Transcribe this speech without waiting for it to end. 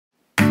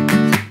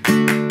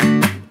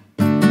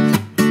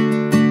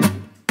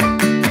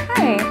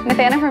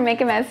Santa from Make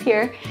a Mess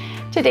here.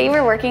 Today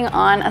we're working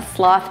on a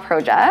sloth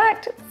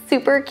project.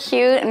 Super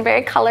cute and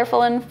very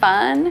colorful and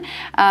fun.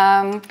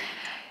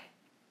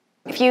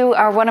 If you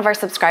are one of our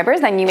subscribers,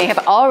 then you may have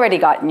already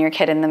gotten your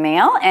kit in the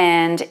mail.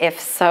 And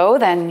if so,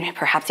 then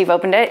perhaps you've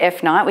opened it.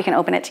 If not, we can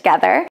open it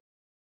together.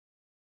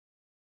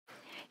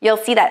 You'll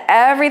see that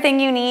everything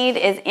you need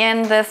is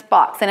in this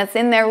box, and it's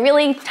in there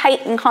really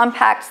tight and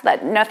compact so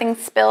that nothing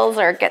spills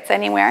or gets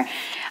anywhere.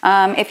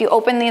 If you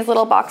open these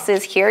little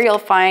boxes here, you'll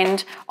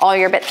find all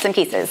your bits and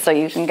pieces. So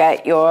you can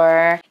get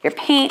your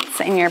paints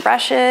and your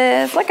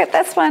brushes. Look at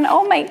this one.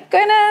 Oh my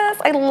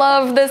goodness. I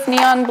love this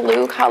neon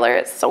blue color.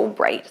 It's so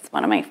bright. It's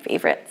one of my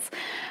favorites.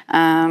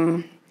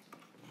 There's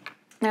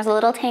a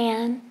little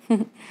tan.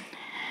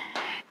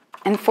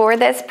 And for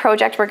this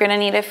project, we're gonna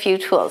need a few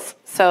tools.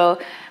 So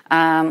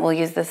we'll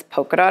use this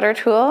polka dotter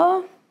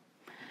tool.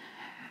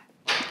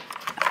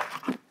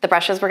 The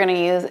brushes we're gonna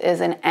use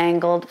is an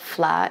angled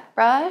flat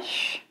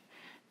brush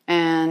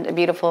and a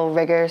beautiful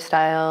rigger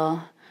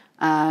style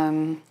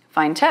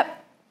fine tip.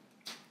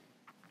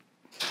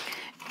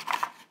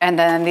 And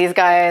then these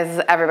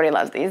guys, everybody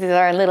loves these. These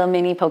are our little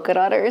mini polka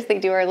dotters. They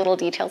do our little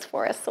details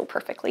for us so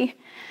perfectly.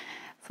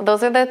 So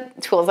those are the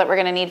tools that we're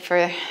gonna need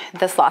for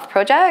the sloth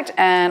project.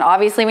 And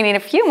obviously we need a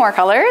few more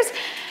colors.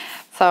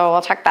 So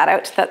we'll check that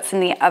out. That's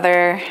in the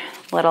other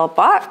little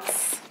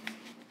box.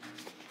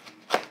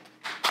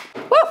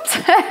 Whoops,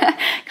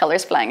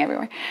 colors flying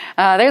everywhere.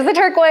 There's the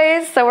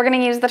turquoise. So we're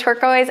gonna use the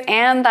turquoise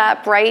and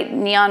that bright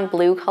neon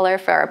blue color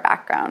for our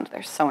background.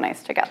 They're so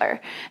nice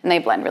together and they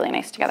blend really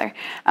nice together.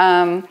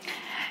 And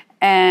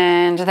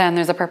then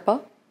there's a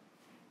purple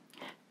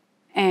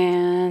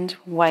and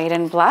white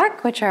and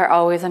black, which are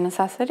always a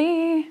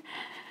necessity.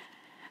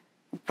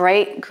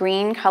 Bright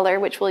green color,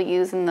 which we'll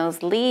use in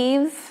those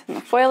leaves and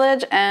the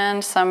foliage,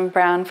 and some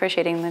brown for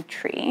shading the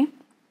tree.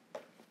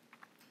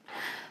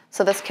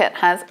 So this kit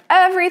has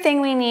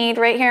everything we need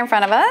right here in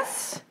front of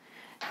us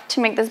to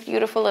make this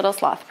beautiful little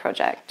sloth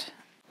project.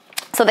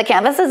 So the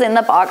canvas is in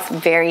the box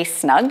very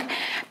snug,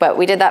 but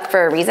we did that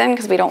for a reason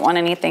because we don't want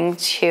anything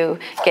to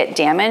get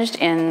damaged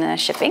in the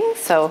shipping.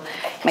 So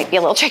it might be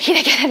a little tricky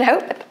to get it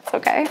out, but that's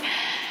okay.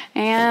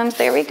 And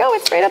there we go,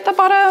 it's right at the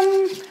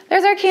bottom.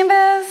 There's our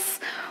canvas.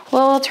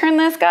 We'll turn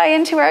this guy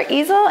into our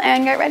easel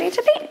and get ready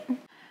to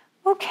paint.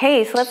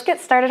 Okay, so let's get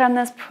started on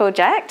this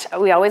project.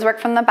 We always work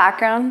from the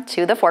background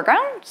to the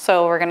foreground.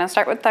 So we're gonna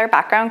start with our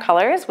background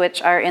colors,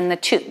 which are in the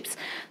tubes.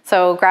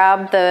 So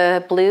grab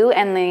the blue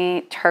and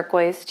the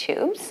turquoise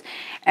tubes.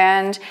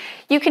 And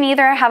you can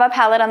either have a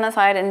palette on the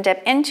side and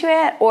dip into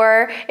it,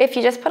 or if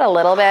you just put a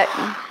little bit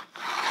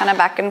kind of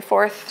back and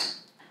forth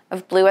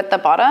of blue at the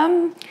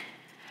bottom,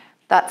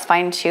 that's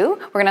fine too.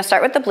 We're gonna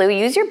start with the blue.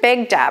 Use your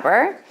big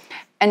dabber.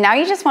 And now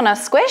you just want to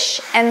squish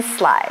and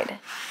slide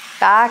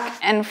back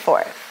and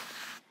forth.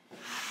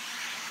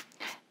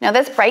 Now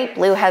this bright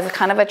blue has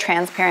kind of a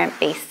transparent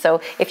base.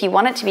 So if you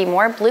want it to be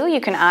more blue,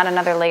 you can add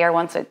another layer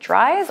once it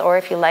dries. Or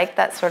if you like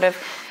that sort of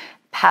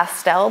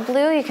pastel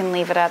blue, you can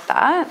leave it at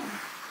that.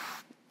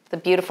 The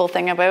beautiful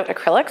thing about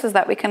acrylics is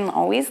that we can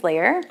always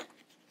layer.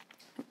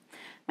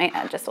 Might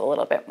add just a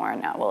little bit more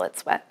now while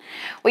it's wet.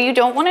 What you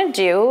don't want to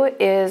do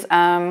is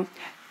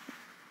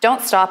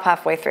don't stop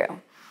halfway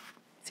through.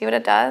 See what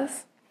it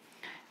does?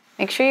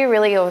 Make sure you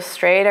really go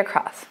straight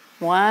across,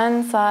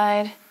 one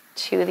side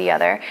to the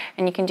other,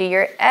 and you can do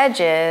your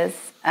edges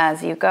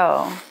as you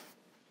go.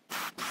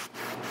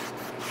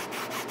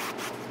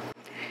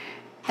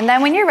 And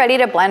then when you're ready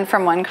to blend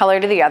from one color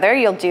to the other,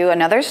 you'll do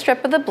another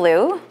strip of the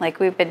blue,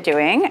 like we've been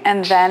doing,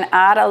 and then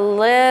add a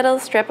little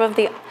strip of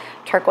the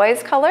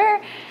turquoise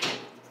color,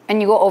 and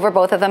you go over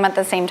both of them at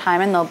the same time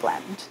and they'll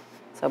blend.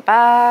 So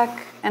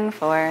back and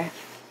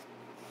forth.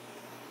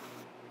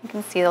 You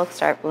can see they'll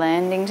start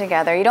blending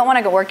together. You don't want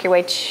to go work your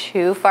way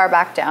too far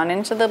back down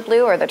into the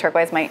blue, or the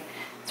turquoise might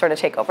sort of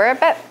take over a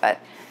bit, but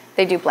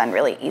they do blend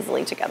really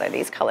easily together,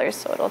 these colors,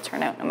 so it'll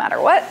turn out no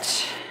matter what.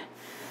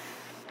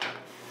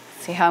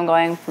 See how I'm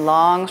going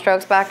long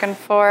strokes back and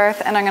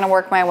forth, and I'm going to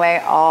work my way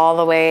all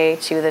the way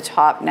to the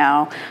top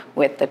now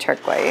with the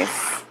turquoise.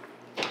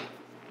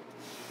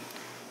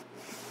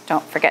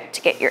 Don't forget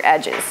to get your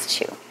edges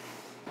too.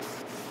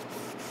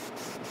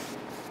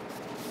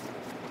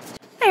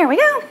 There we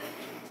go.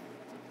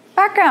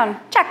 Background,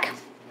 check.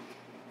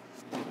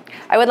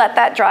 I would let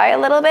that dry a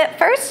little bit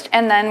first,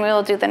 and then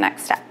we'll do the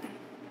next step.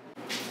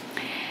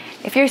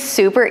 If you're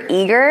super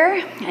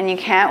eager and you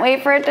can't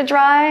wait for it to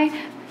dry,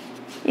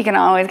 you can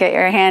always get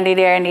your handy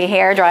dandy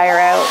hair dryer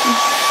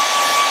out.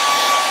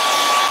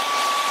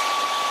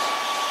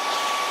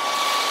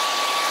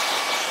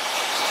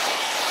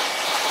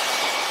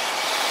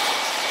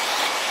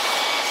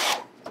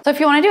 So if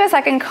you want to do a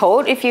second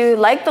coat, if you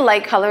like the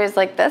light colors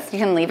like this, you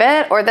can leave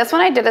it. Or this one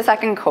I did a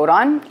second coat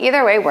on.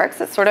 Either way works.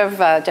 It's sort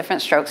of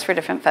different strokes for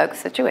different folks'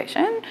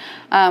 situation,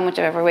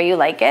 whichever way you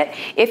like it.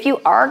 If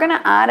you are going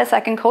to add a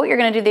second coat, you're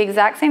going to do the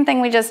exact same thing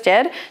we just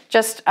did.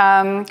 Just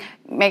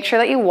make sure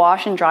that you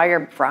wash and dry your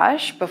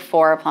brush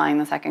before applying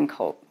the second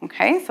coat.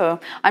 Okay, so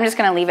I'm just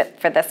going to leave it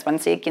for this one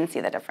so you can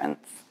see the difference.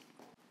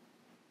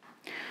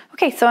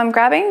 Okay, so I'm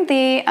grabbing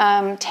the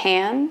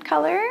tan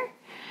color,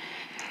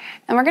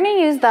 and we're gonna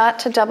use that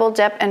to double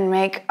dip and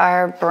make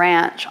our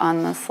branch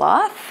on the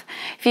sloth.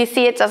 If you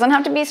see, it doesn't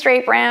have to be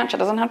straight branch, it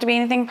doesn't have to be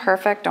anything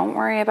perfect, don't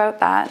worry about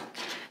that.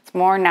 It's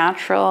more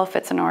natural if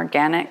it's an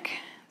organic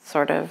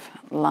sort of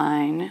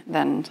line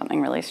than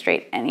something really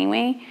straight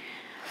anyway.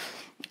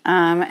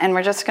 And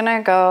we're just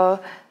gonna go,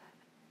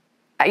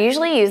 I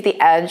usually use the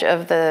edge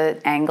of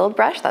the angled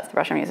brush, that's the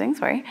brush I'm using,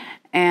 sorry.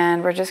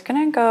 And we're just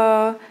gonna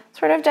go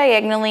sort of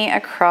diagonally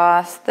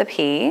across the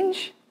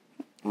page.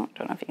 Oh,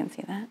 don't know if you can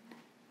see that.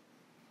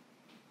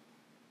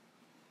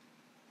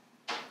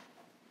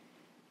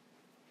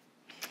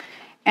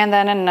 And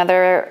then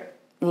another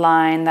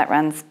line that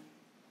runs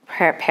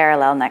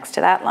parallel next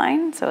to that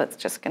line. So it's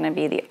just gonna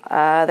be the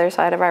other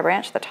side of our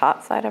branch, the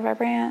top side of our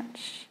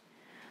branch,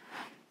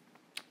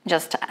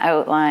 just to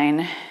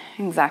outline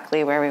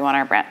exactly where we want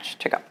our branch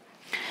to go.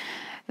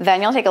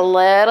 Then you'll take a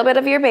little bit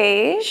of your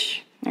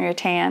beige, or your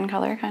tan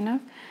color kind of,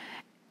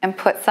 and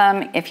put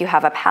some, if you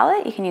have a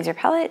palette, you can use your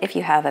palette. If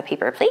you have a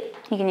paper plate,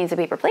 you can use a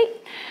paper plate.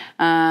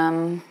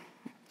 Even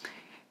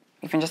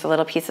just a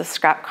little piece of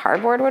scrap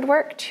cardboard would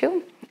work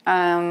too.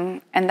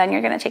 And then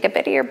you're gonna take a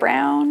bit of your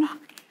brown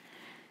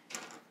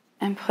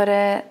and put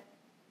it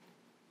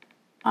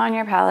on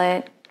your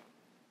palette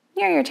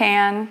near your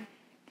tan,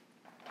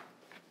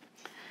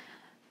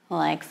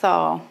 like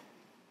so.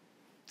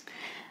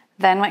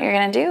 Then what you're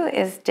gonna do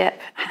is dip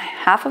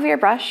half of your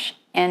brush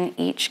in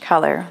each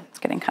color. It's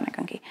getting kind of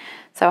gunky.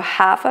 So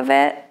half of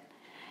it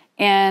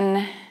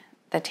in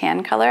the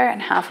tan color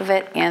and half of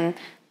it in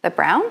the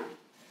brown.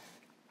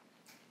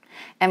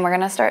 And we're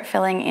gonna start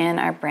filling in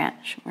our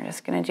branch. We're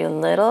just gonna do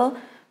little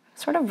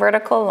sort of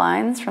vertical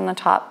lines from the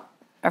top,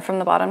 or from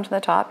the bottom to the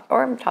top,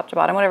 or top to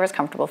bottom, whatever's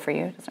comfortable for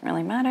you, doesn't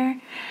really matter.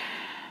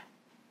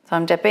 So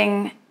I'm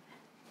dipping a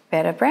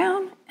bit of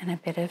brown and a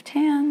bit of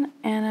tan,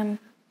 and I'm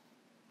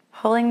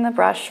pulling the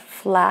brush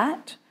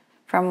flat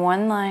from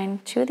one line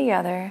to the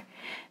other,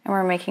 and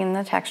we're making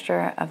the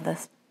texture of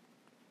this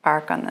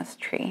bark on this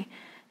tree.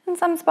 And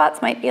some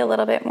spots might be a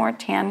little bit more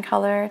tan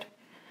colored,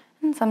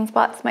 and some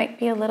spots might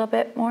be a little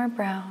bit more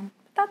brown,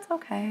 but that's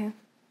okay.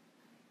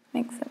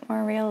 Makes it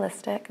more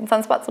realistic. And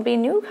some spots will be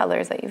new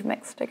colors that you've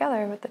mixed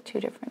together with the two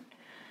different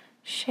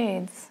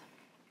shades.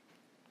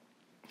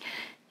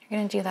 You're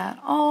gonna do that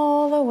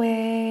all the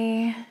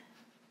way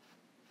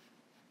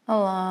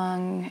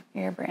along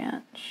your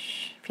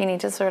branch. If you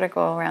need to sort of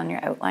go around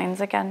your outlines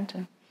again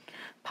to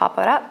pop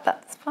it up,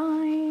 that's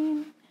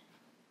fine.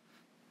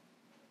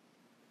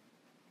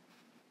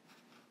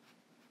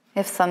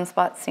 If some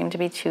spots seem to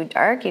be too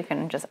dark, you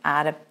can just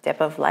add a dip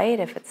of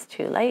light. If it's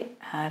too light,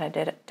 add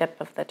a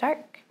dip of the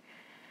dark.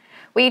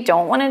 What you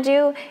don't want to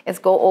do is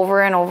go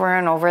over and over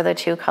and over the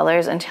two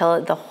colors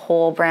until the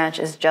whole branch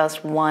is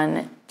just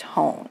one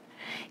tone.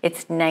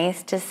 It's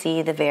nice to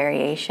see the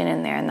variation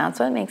in there, and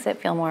that's what makes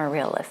it feel more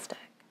realistic.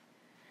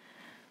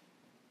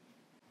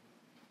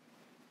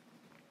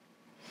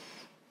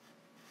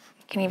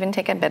 You can even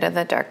take a bit of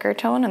the darker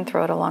tone and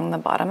throw it along the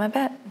bottom a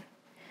bit.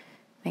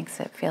 Makes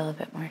it feel a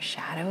bit more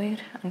shadowy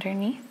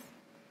underneath,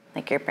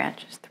 like your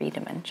branch is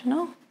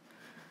three-dimensional.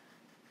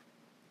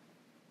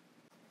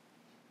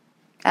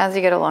 As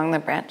you get along the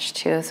branch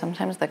too,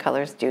 sometimes the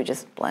colors do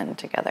just blend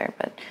together,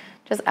 but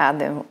just add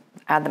them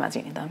as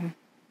you need them.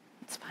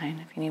 It's fine.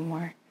 If you need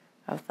more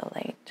of the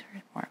light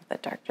or more of the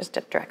dark, just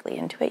dip directly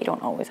into it. You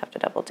don't always have to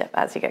double dip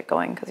as you get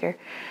going because your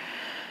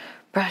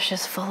brush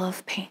is full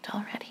of paint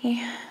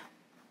already.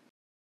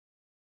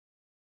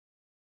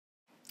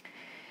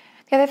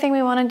 The other thing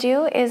we want to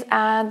do is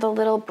add the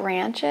little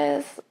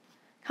branches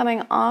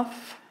coming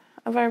off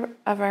of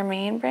our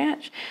main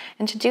branch.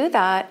 And to do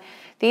that,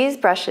 these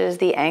brushes,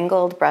 the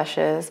angled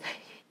brushes,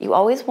 you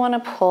always want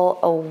to pull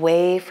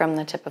away from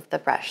the tip of the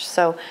brush.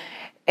 So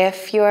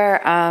if you're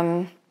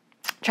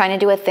trying to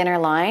do a thinner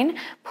line,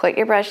 put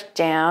your brush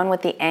down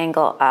with the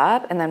angle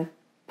up and then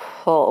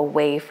pull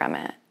away from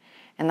it.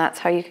 And that's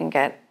how you can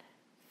get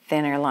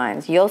thinner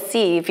lines. You'll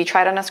see if you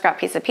try it on a scrap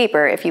piece of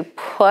paper, if you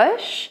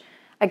push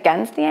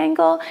against the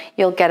angle,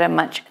 you'll get a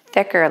much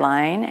thicker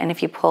line. And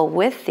if you pull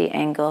with the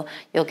angle,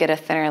 you'll get a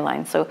thinner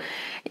line. So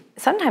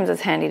sometimes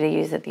it's handy to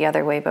use it the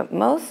other way, but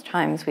most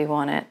times we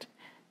want it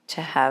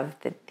to have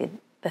the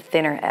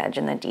thinner edge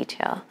and the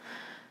detail.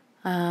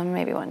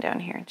 Maybe one down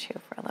here too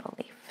for a little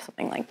leaf,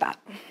 something like that.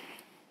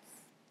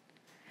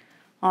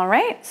 All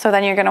right, so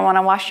then you're gonna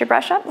wanna wash your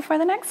brush up before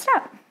the next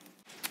step.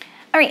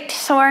 All right,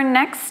 so our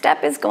next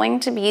step is going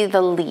to be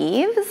the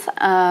leaves.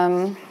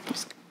 I'm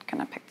just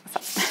gonna pick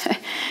this up.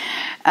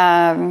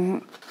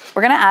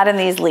 We're gonna add in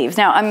these leaves.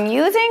 Now I'm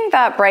using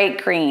that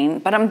bright green,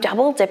 but I'm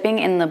double dipping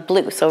in the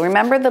blue. So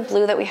remember the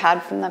blue that we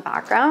had from the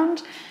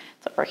background?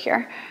 It's over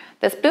here.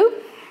 This blue,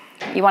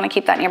 you wanna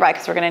keep that nearby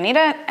because we're gonna need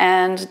it,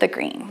 and the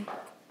green.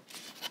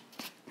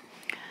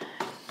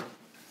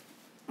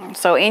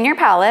 So in your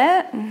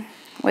palette,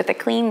 with a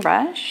clean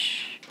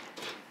brush,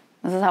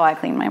 this is how I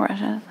clean my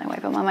brushes. I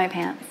wipe them on my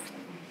pants.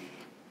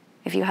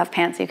 If you have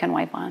pants you can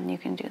wipe on, you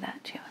can do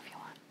that too if you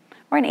want.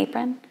 Or an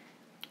apron.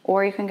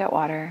 Or you can get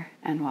water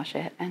and wash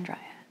it and dry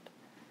it.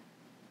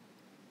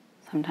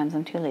 Sometimes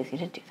I'm too lazy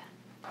to do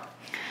that.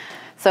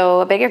 So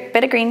a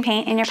bit of green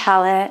paint in your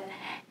palette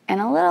and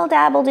a little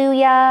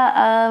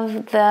dabble-do-ya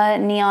of the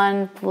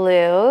neon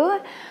blue.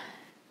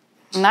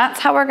 And that's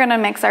how we're gonna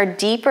mix our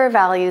deeper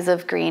values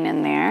of green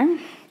in there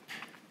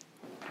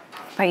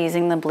by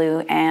using the blue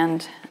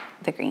and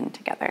the green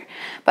together.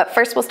 But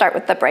first we'll start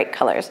with the bright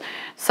colors.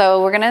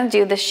 So we're gonna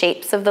do the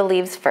shapes of the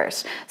leaves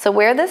first. So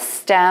where the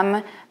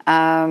stem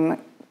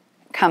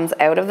comes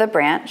out of the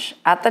branch,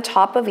 at the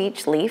top of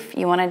each leaf,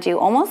 you wanna do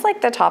almost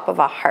like the top of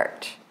a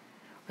heart,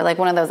 or like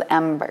one of those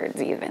M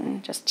birds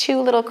even, just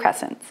two little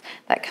crescents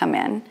that come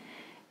in.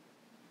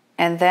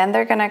 And then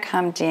they're gonna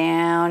come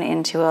down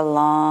into a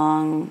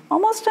long,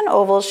 almost an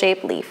oval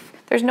shaped leaf.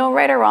 There's no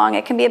right or wrong.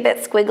 It can be a bit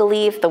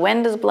squiggly. If the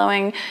wind is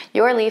blowing,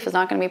 your leaf is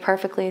not gonna be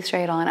perfectly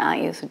straight on at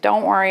you, so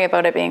don't worry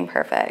about it being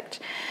perfect.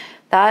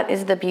 That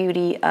is the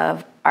beauty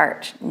of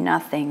art.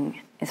 Nothing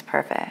is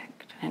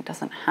perfect, and it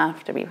doesn't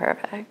have to be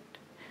perfect.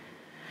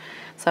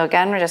 So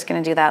again, we're just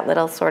gonna do that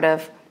little sort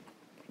of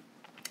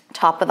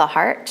top of the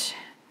heart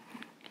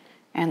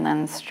and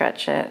then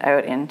stretch it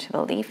out into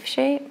the leaf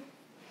shape.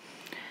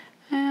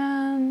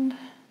 And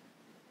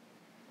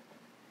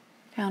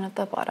down at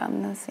the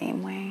bottom the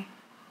same way.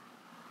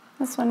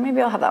 This one,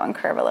 maybe I'll have that one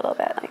curve a little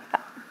bit like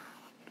that.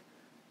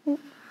 So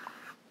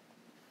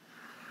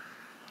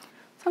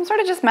I'm sort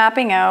of just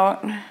mapping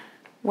out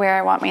where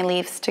I want my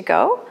leaves to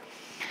go.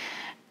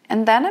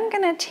 And then I'm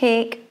gonna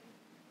take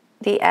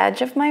the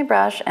edge of my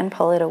brush and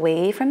pull it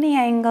away from the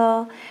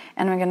angle.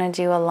 And we're gonna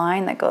do a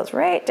line that goes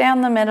right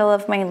down the middle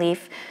of my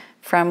leaf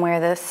from where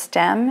the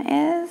stem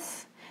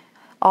is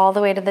all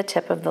the way to the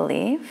tip of the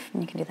leaf.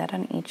 And you can do that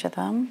on each of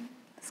them.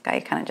 This guy,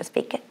 you kind of just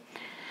bake it.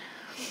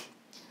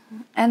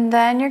 And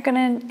then you're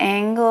gonna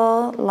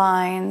angle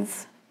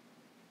lines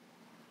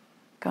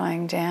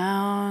going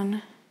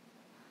down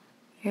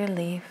your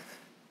leaf,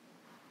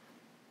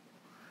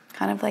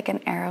 kind of like an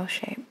arrow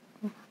shape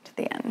to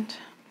the end.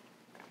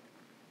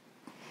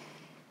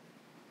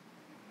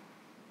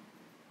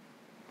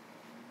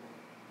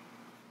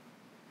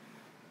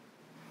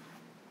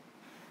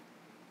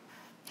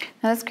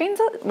 Now the screen's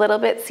a little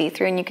bit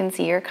see-through and you can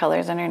see your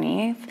colors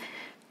underneath.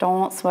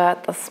 Don't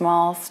sweat the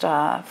small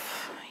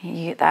stuff.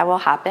 That will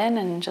happen,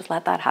 and just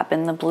let that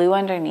happen. The blue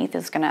underneath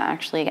is gonna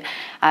actually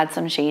add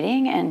some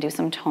shading and do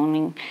some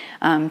toning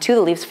to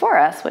the leaves for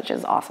us, which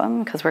is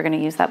awesome because we're gonna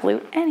use that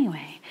blue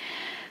anyway.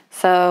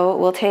 So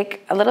we'll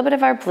take a little bit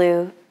of our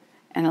blue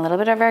and a little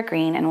bit of our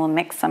green and we'll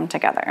mix them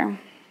together.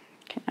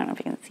 I don't know if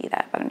you can see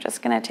that, but I'm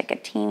just gonna take a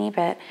teeny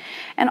bit.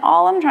 And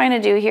all I'm trying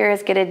to do here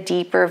is get a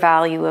deeper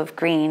value of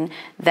green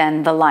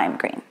than the lime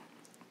green.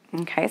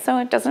 Okay, so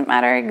it doesn't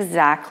matter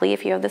exactly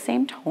if you have the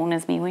same tone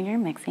as me when you're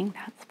mixing,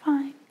 that's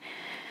fine.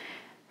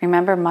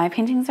 Remember, my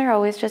paintings are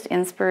always just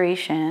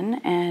inspiration,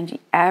 and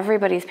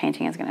everybody's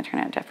painting is gonna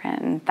turn out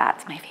different, and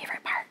that's my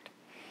favorite part.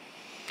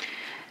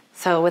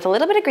 So with a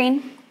little bit of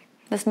green,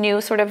 this new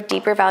sort of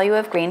deeper value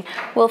of green,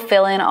 we'll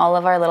fill in all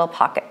of our little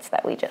pockets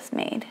that we just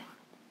made.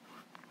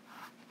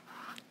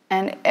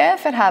 And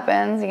if it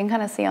happens, you can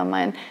kind of see on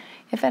mine,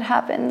 if it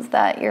happens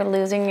that you're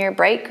losing your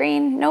bright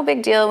green, no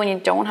big deal. When you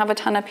don't have a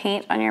ton of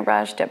paint on your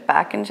brush, dip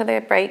back into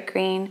the bright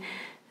green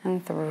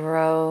and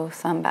throw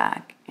some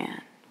back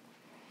in.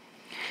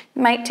 It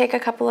might take a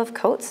couple of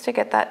coats to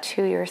get that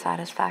to your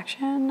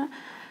satisfaction.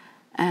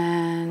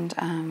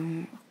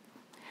 And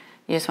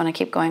you just want to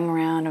keep going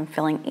around and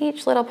filling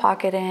each little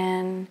pocket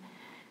in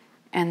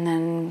and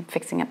then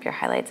fixing up your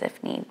highlights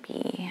if need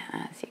be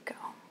as you go.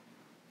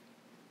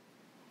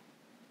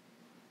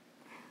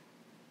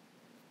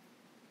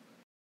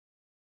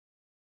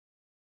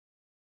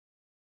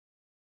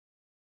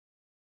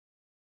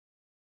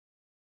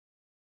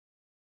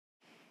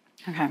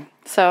 Okay,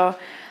 so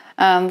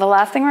the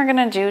last thing we're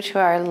gonna do to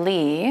our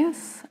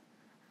leaves,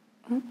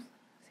 oops,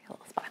 see a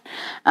little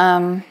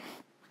spot,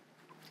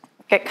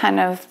 get kind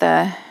of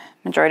the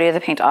majority of the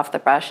paint off the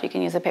brush. You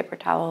can use a paper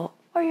towel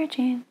or your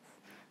jeans.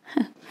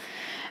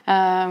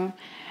 We're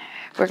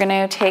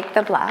gonna take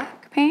the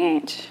black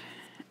paint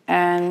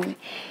and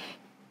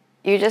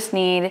you just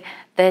need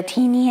the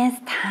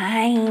teeniest,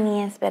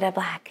 tiniest bit of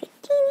black.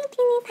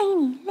 Teeny,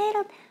 tiny,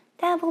 little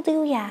dabble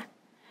do ya.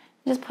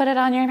 Just put it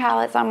on your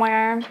palette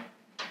somewhere.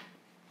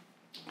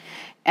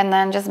 And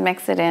then just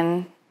mix it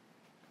in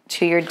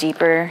to your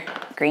deeper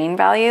green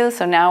value.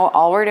 So now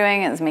all we're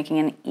doing is making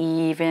an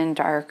even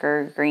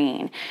darker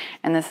green.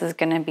 And this is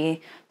gonna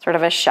be sort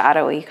of a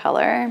shadowy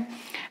color.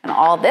 And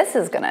all this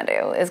is gonna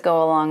do is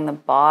go along the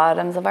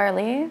bottoms of our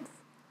leaves.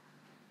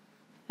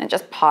 And it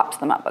just pops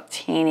them up a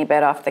teeny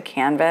bit off the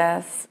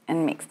canvas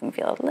and makes them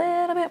feel a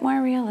little bit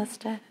more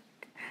realistic.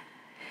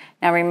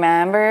 Now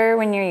remember,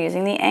 when you're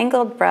using the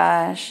angled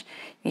brush,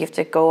 you have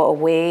to go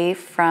away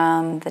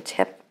from the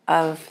tip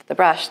of the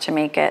brush to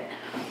make it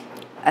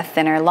a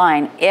thinner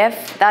line.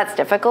 If that's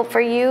difficult for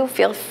you,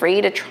 feel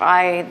free to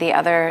try the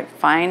other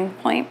fine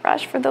point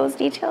brush for those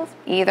details.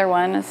 Either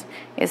one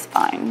is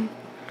fine.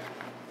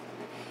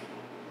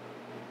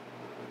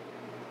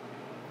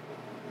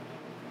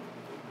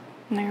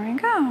 There we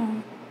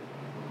go.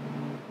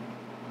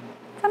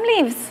 Some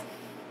leaves.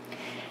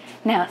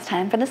 Now it's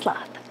time for the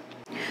sloth.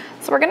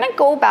 So we're gonna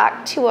go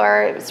back to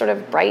our sort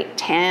of bright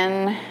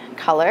tan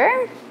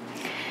color,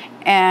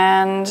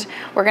 and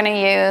we're gonna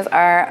use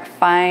our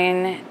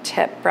fine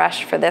tip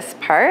brush for this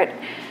part.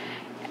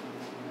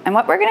 And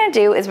what we're gonna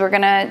do is we're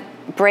gonna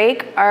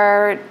break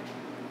our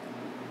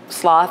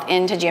sloth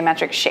into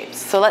geometric shapes.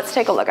 So let's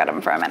take a look at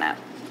him for a minute.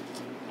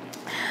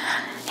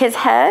 His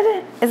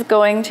head is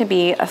going to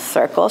be a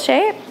circle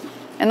shape,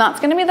 and that's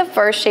gonna be the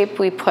first shape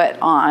we put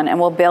on, and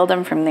we'll build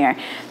him from there.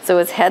 So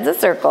his head's a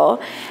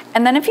circle,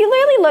 and then if you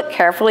really look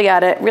carefully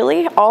at it,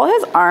 really all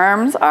his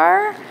arms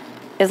are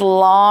is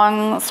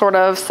long sort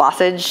of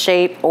sausage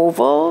shaped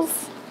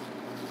ovals.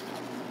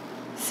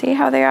 See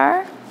how they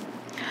are?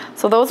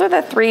 So those are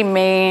the three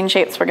main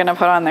shapes we're gonna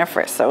put on there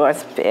first. So a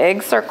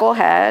big circle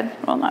head,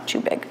 well, not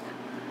too big,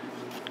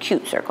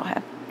 cute circle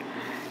head.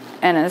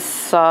 And his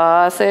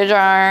sausage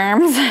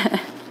arms.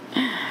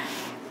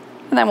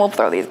 And then we'll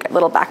throw these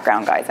little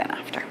background guys in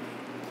after.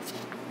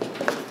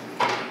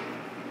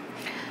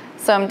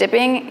 So I'm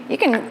dipping, you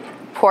can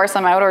pour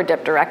some out or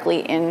dip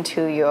directly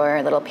into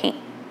your little paint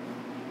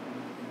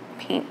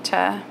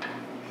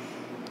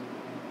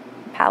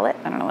palette.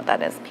 I don't know what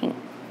that is, paint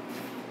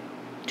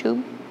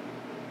tube?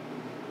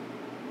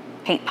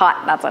 Paint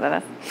pot, that's what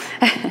it is.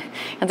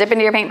 You'll dip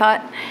into your paint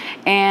pot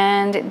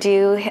and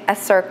do a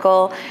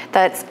circle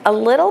that's a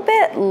little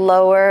bit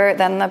lower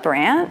than the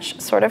branch,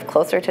 sort of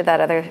closer to that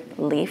other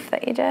leaf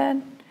that you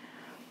did.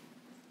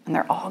 And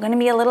they're all gonna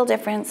be a little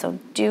different, so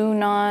do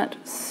not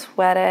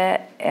sweat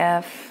it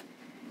if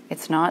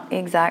it's not the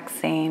exact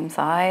same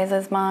size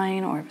as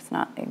mine or if it's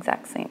not the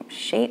exact same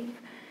shape.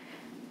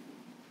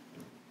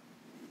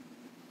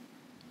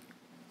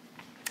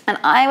 And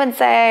I would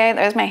say,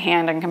 there's my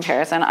hand in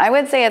comparison, I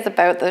would say it's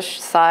about the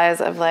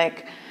size of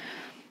like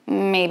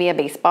maybe a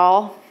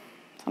baseball,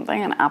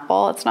 something, an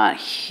apple. It's not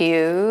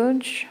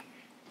huge.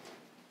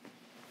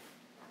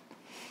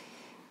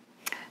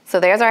 So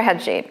there's our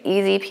head shape,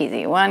 easy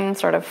peasy, one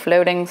sort of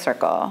floating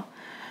circle.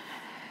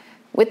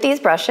 With these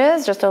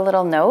brushes, just a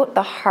little note,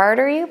 the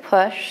harder you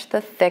push, the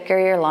thicker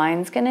your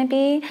line's gonna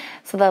be.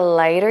 So the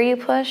lighter you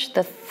push,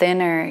 the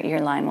thinner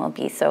your line will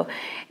be. So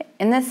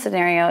in this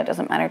scenario, it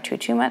doesn't matter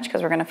too much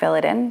because we're gonna fill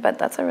it in, but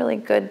that's a really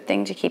good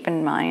thing to keep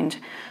in mind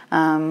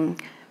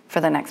for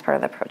the next part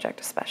of the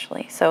project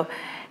especially. So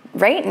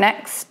right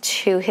next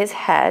to his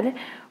head,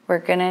 we're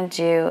gonna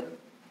do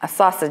a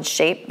sausage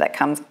shape that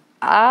comes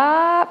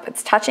up.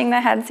 It's touching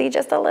the head, see,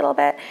 just a little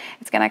bit.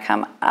 It's gonna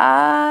come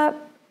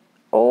up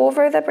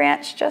over the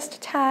branch just a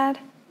tad.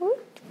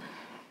 Whoops.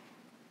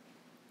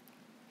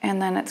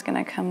 And then it's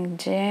gonna come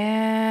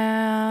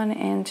down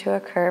into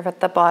a curve at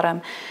the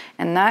bottom.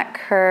 And that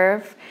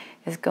curve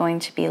is going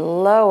to be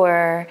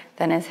lower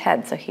than his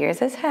head. So here's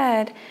his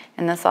head,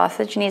 and the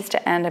sausage needs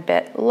to end a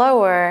bit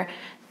lower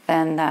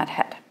than that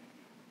head.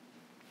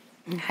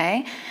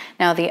 Okay,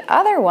 now the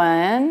other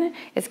one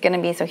is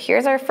gonna be, so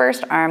here's our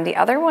first arm, the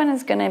other one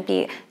is gonna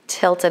be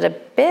tilted a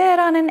bit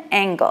on an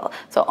angle.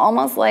 So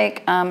almost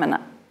like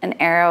an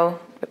arrow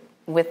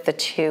with the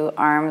two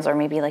arms, or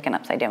maybe like an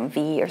upside down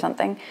V or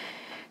something.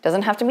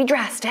 Doesn't have to be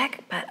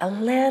drastic, but a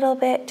little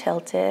bit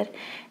tilted.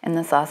 And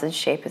the sausage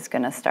shape is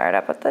gonna start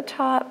up at the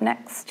top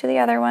next to the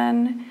other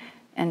one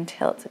and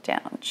tilt it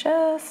down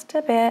just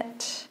a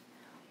bit.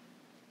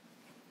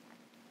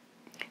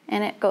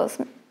 And it goes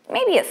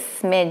maybe a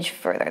smidge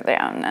further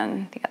down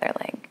than the other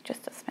leg,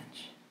 just a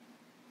smidge.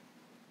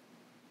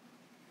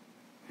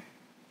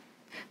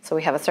 So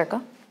we have a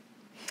circle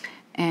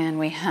and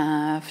we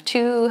have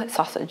two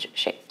sausage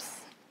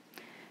shapes.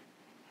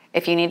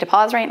 If you need to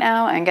pause right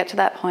now and get to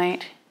that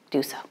point,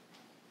 do so.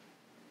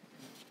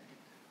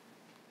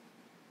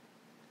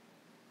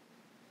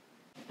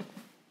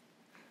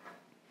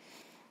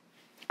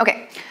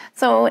 Okay,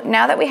 so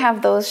now that we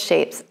have those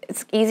shapes,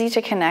 it's easy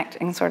to connect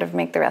and sort of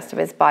make the rest of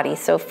his body.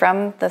 So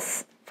from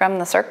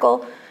the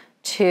circle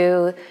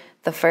to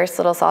the first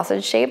little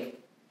sausage shape,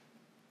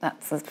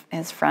 that's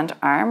his front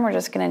arm, we're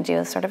just gonna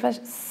do sort of a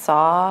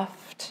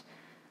soft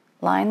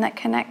line that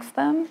connects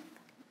them.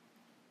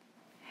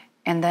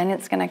 And then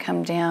it's gonna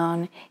come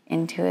down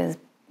into his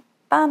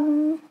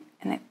bum,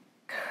 and it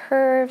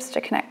curves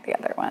to connect the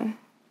other one.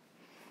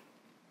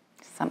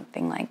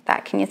 Something like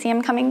that. Can you see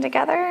him coming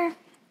together?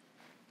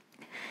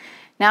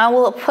 Now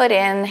we'll put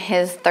in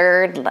his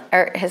third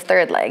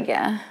leg,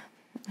 yeah,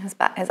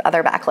 his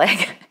other back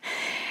leg.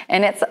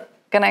 And it's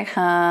gonna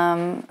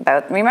come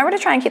about, remember to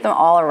try and keep them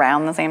all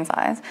around the same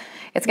size.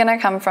 It's gonna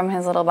come from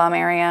his little bum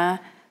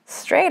area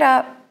straight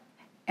up,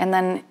 and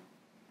then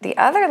the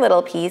other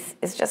little piece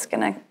is just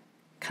gonna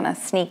kind of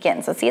sneak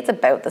in. So see, it's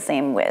about the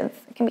same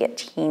width. It can be a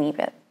teeny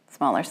bit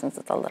smaller since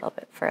it's a little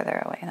bit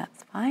further away,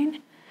 that's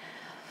fine.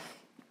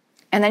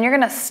 And then you're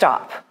gonna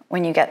stop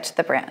when you get to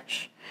the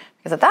branch,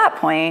 because at that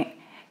point,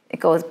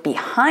 it goes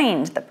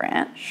behind the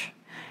branch,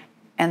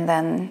 and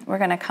then we're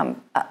gonna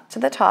come up to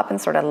the top and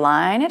sort of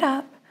line it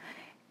up,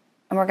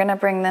 and we're gonna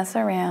bring this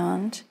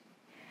around.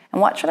 And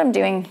watch what I'm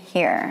doing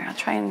here. I'll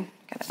try and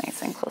get it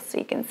nice and close so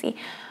you can see.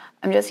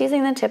 I'm just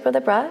using the tip of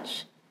the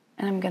brush,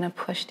 and I'm gonna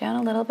push down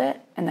a little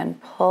bit and then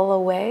pull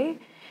away,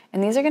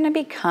 And these are gonna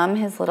become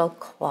his little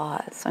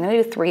claws. So I'm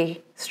gonna do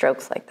 3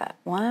 strokes like that.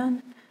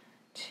 1,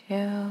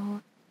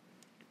 2,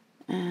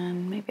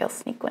 and maybe I'll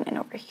sneak one in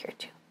over here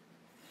too.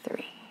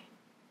 3.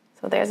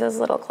 So there's his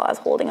little claws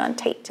holding on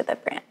tight to the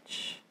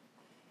branch.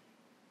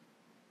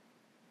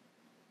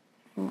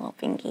 And little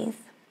fingies.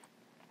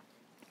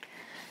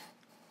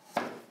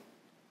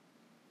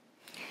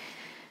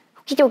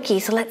 Okie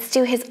dokie, so let's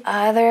do his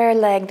other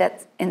leg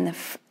that's in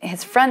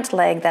his front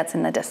leg that's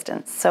in the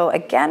distance. So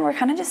again, we're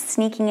kind of just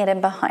sneaking it in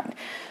behind.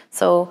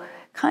 So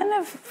kind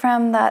of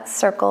from that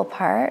circle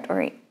part,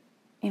 or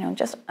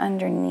just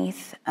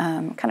underneath,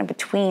 kind of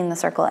between the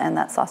circle and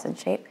that sausage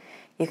shape,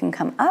 you can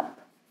come up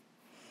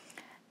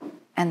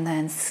and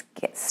then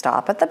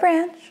stop at the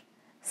branch,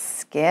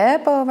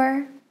 skip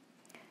over,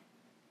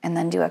 and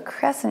then do a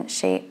crescent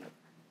shape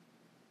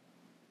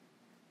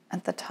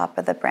at the top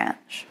of the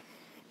branch.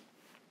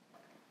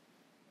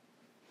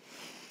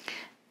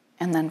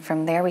 And then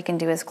from there, we can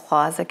do his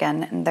claws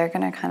again, and they're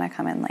gonna kind of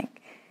come in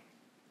like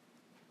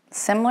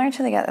similar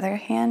to the other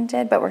hand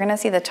did, but we're gonna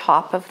see the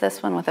top of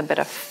this one with a bit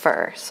of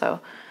fur.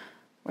 So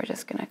we're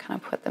just gonna kind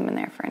of put them in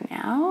there for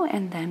now,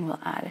 and then we'll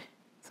add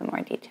some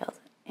more details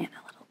in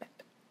a little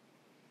bit.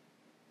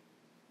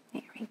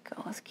 There we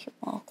go, those cute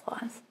little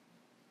claws.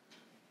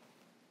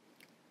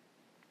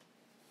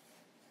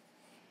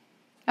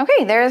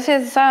 Okay, there's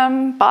his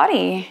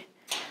body.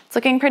 It's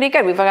looking pretty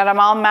good. We've got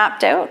them all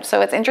mapped out. So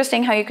it's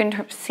interesting how you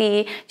can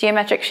see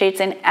geometric shapes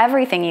in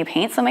everything you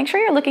paint. So make sure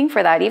you're looking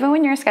for that. Even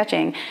when you're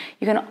sketching,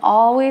 you can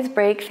always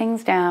break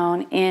things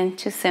down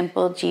into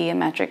simple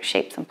geometric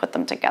shapes and put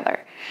them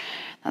together.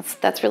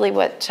 That's really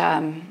what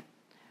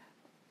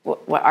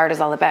art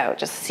is all about,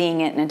 just seeing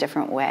it in a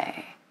different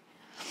way.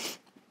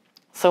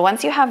 So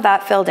once you have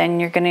that filled in,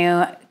 you're going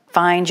to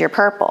find your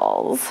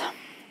purples.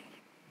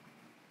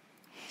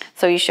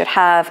 So you should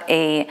have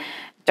a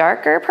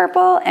darker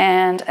purple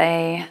and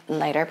a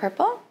lighter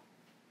purple.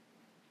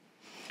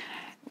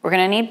 We're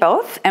gonna need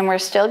both, and we're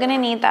still gonna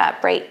need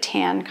that bright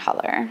tan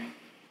color.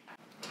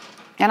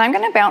 And I'm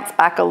gonna bounce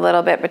back a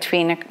little bit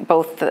between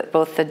both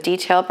the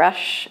detail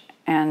brush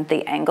and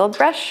the angled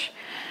brush.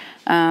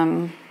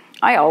 I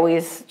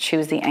always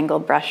choose the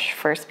angled brush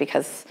first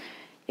because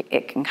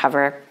it can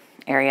cover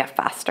area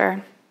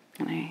faster,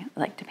 and I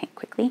like to paint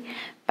quickly,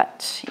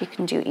 but you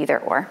can do either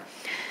or.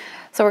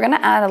 So we're gonna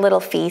add a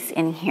little face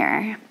in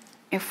here.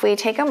 If we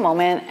take a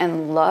moment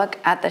and look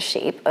at the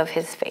shape of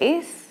his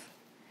face,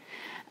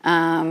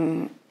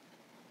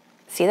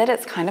 see that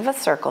it's kind of a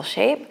circle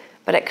shape,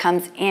 but it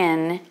comes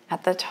in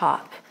at the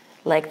top,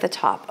 like the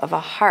top of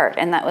a heart.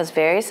 And that was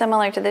very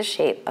similar to the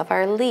shape of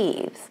our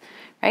leaves,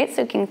 right?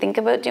 So you can think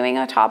about doing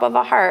a top of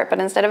a heart, but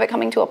instead of it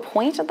coming to a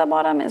point at the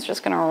bottom, it's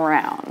just gonna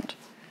round.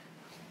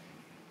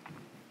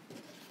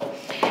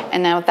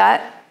 And now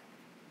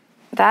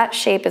that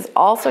shape is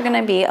also going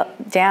to be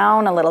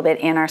down a little bit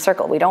in our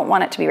circle. We don't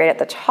want it to be right at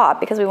the top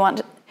because we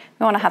want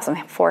to have some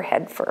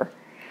forehead fur.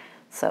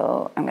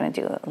 So I'm going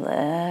to do a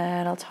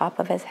little top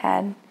of his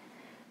head,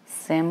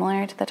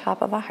 similar to the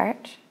top of a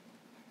heart,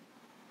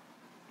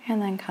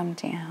 and then come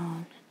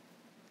down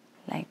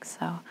like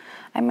so.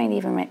 I might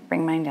even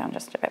bring mine down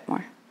just a bit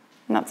more,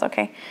 and that's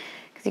okay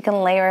because you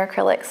can layer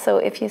acrylics. So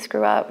if you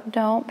screw up,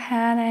 don't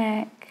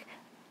panic.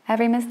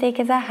 Every mistake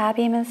is a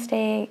happy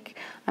mistake.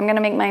 I'm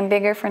gonna make mine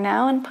bigger for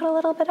now and put a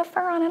little bit of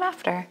fur on it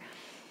after.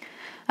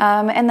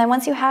 And then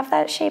once you have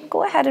that shape,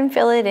 go ahead and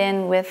fill it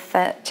in with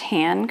that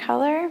tan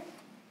color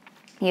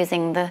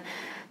using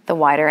the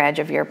wider edge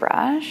of your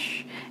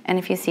brush. And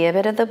if you see a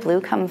bit of the blue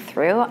come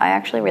through, I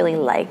actually really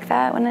like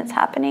that when it's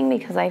happening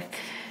because I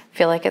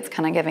feel like it's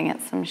kind of giving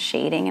it some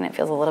shading and it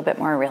feels a little bit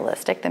more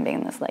realistic than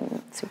being this like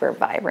super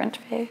vibrant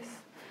face.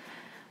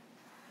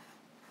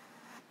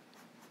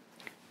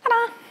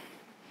 Ta-da!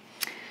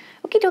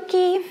 Okie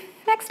dokie,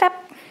 next step.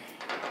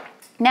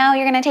 Now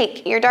you're gonna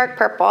take your dark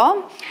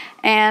purple,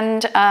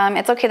 and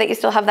it's okay that you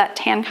still have that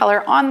tan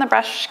color on the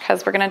brush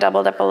because we're gonna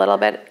double dip a little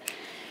bit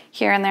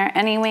here and there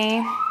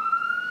anyway.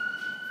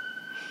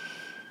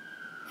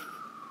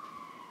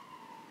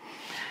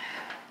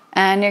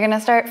 And you're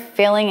gonna start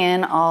filling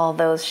in all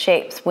those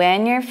shapes.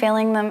 When you're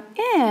filling them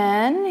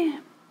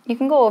in, you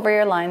can go over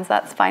your lines,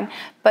 that's fine,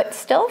 but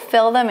still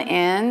fill them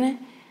in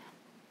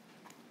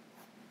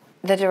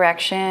the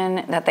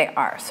direction that they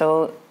are.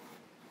 So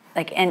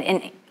like,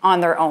 and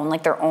on their own,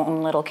 like their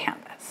own little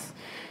canvas.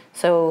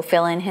 So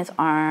fill in his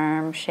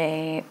arm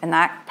shape, and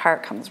that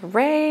part comes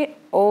right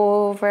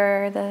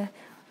over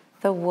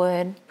the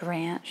wood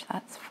branch,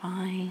 that's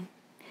fine.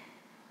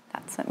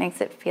 That's what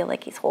makes it feel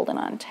like he's holding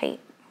on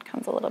tight.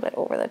 Comes a little bit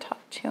over the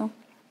top too.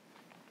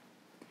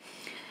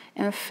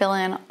 And fill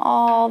in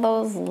all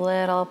those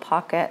little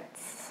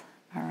pockets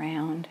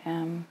around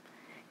him.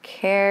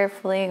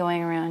 Carefully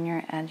going around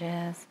your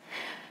edges.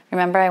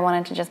 Remember, I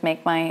wanted to just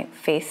make my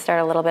face start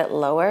a little bit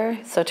lower.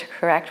 So to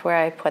correct where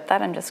I put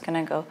that, I'm just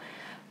gonna go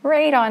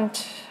right on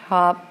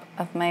top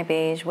of my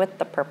beige with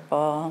the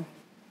purple,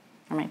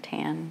 or my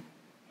tan.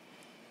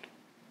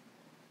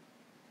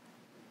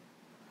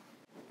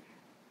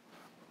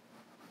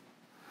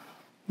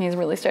 He's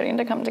really starting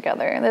to come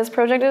together. This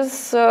project is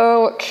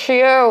so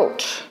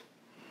cute.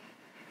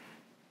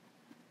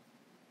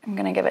 I'm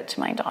gonna give it to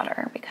my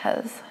daughter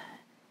because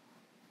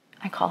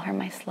I call her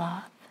my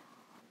sloth.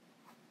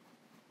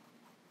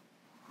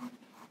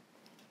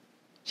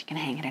 She can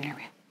hang it in her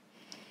room.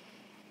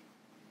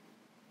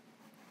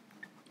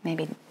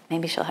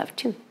 Maybe she'll have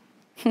two.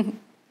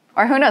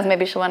 Or who knows,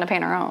 maybe she'll want to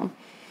paint her own.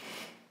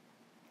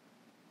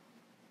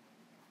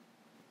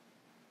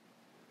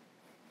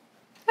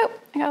 Oh,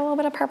 I got a little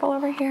bit of purple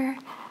over here.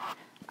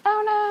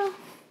 Oh no.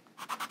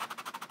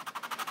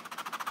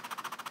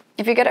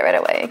 If you get it right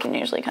away, you can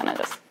usually kind of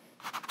just,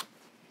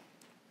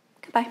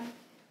 goodbye.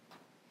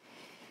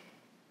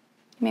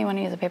 You may want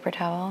to use a paper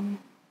towel.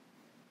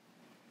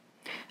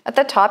 At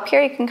the top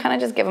here, you can kind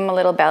of just give them a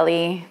little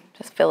belly,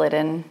 just fill it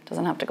in.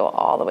 Doesn't have to go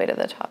all the way to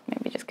the top.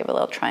 Maybe just give a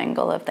little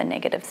triangle of the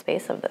negative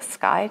space of the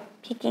sky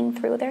peeking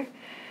through there.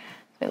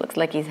 So it looks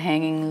like he's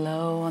hanging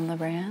low on the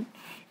branch.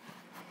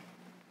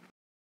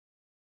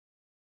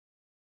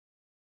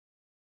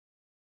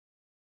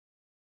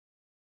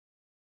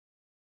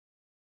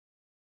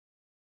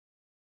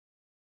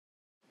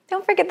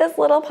 Don't forget this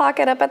little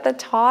pocket up at the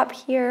top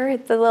here.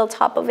 It's the little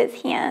top of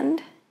his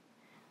hand.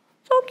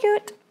 So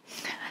cute.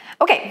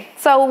 Okay,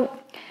 so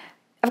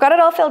I've got it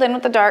all filled in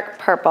with the dark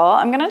purple.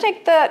 I'm gonna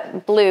take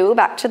the blue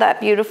back to that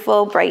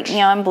beautiful bright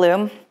neon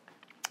blue,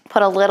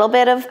 put a little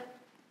bit of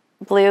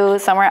blue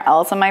somewhere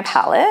else on my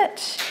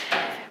palette.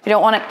 We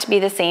don't want it to be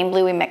the same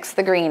blue we mixed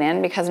the green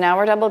in because now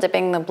we're double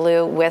dipping the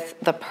blue with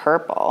the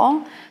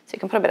purple. So you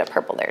can put a bit of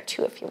purple there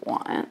too if you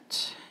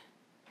want.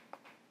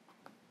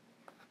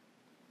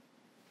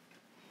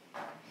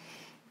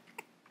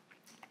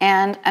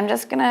 And I'm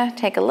just gonna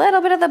take a little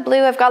bit of the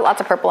blue. I've got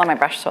lots of purple on my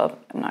brush, so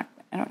I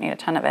don't need a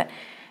ton of it.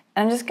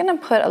 And I'm just gonna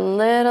put a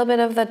little bit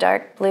of the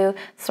dark blue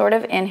sort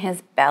of in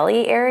his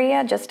belly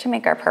area just to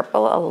make our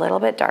purple a little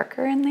bit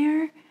darker in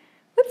there.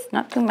 Oops,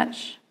 not too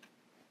much.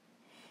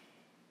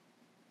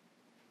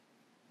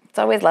 It's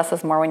always less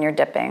is more when you're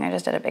dipping. I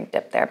just did a big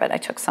dip there, but I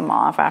took some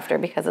off after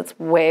because it's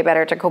way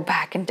better to go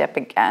back and dip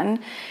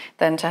again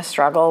than to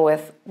struggle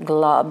with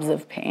globs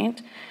of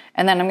paint.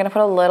 And then I'm gonna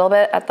put a little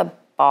bit at the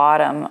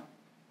bottom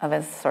of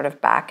his sort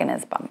of back and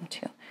his bum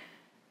too.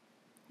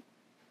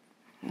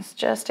 It's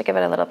just to give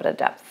it a little bit of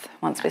depth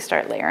once we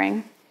start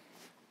layering.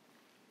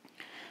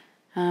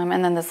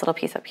 And then this little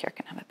piece up here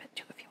can have a bit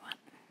too if you want.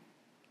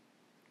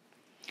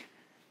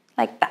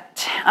 Like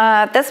that.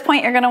 At this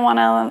point, you're gonna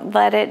wanna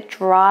let it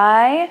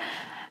dry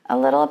a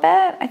little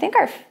bit. I think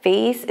our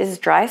face is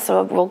dry,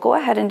 so we'll go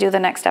ahead and do the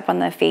next step on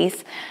the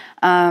face.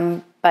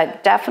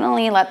 But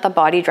definitely let the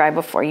body dry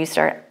before you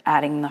start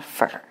adding the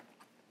fur.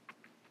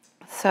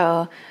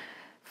 So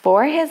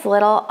for his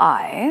little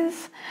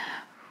eyes,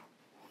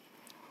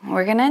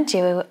 we're gonna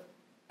do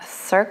a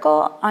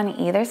circle on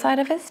either side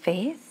of his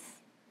face.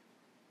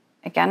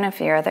 Again,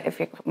 if you're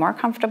more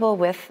comfortable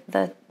with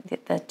the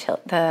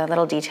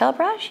little detail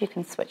brush, you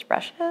can switch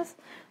brushes.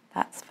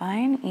 That's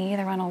fine,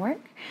 either one will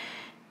work.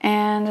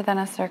 And then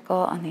a circle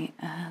on the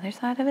other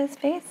side of his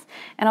face.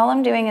 And all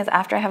I'm doing is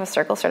after I have a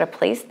circle sort of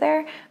placed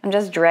there, I'm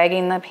just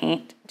dragging the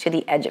paint to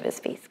the edge of his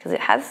face because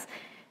it has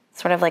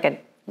sort of like a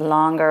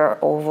longer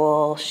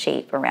oval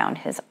shape around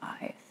his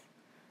eyes.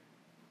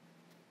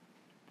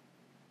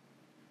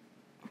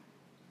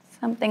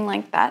 Something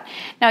like that.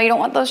 Now you don't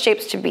want those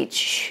shapes to be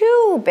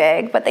too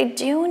big, but they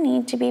do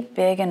need to be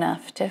big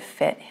enough to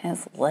fit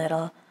his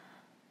little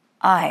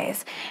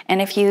eyes. And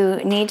if you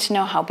need to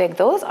know how big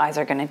those eyes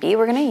are gonna be,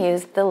 we're gonna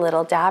use the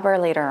little dabber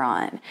later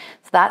on.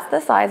 So that's the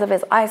size of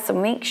his eyes, so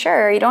make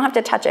sure, you don't have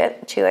to touch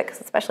it to it,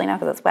 especially now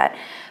because it's wet,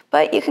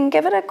 but you can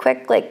give it a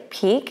quick like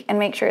peek and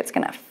make sure it's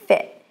gonna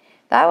fit.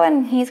 That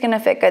one, he's gonna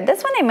fit good.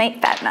 This one I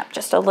might fatten up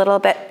just a little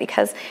bit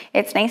because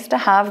it's nice to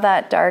have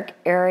that dark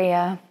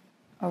area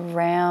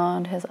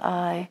around his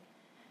eye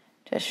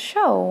to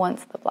show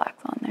once the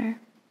black's on there.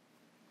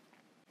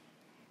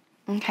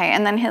 Okay,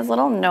 and then his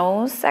little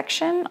nose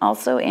section,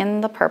 also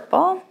in the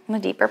purple, the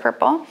deeper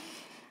purple,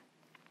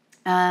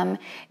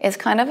 is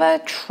kind of a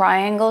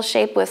triangle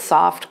shape with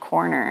soft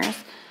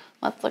corners.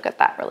 Let's look at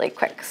that really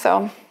quick.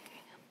 So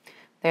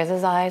there's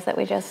his eyes that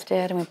we just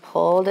did, and we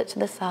pulled it to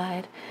the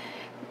side.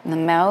 And the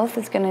mouth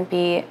is gonna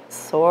be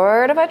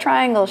sort of a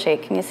triangle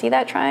shape. Can you see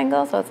that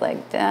triangle? So it's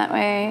like that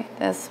way,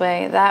 this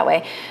way, that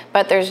way.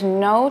 But there's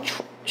no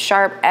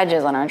sharp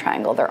edges on our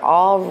triangle. They're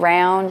all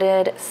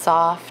rounded,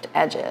 soft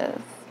edges.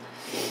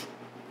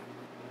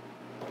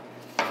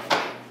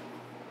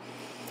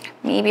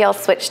 Maybe I'll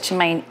switch to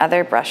my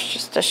other brush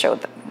just to show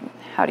them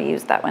how to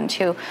use that one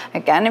too.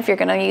 Again, if you're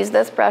gonna use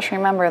this brush,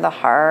 remember the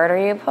harder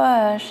you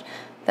push,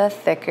 the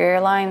thicker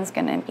your line's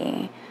gonna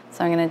be.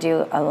 So I'm gonna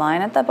do a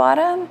line at the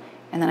bottom,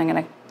 and then I'm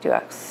gonna do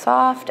a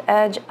soft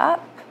edge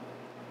up,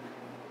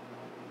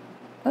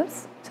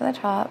 oops, to the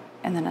top,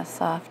 and then a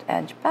soft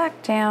edge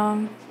back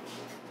down.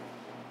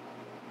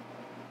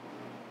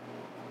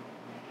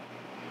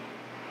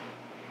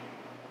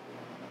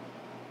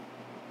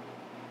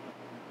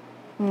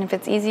 And if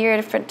it's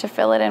easier to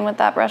fill it in with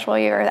that brush while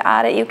you're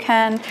at it, you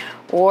can,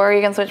 or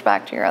you can switch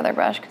back to your other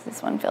brush because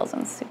this one fills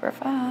in super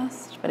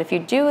fast. But if you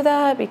do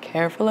that, be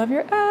careful of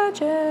your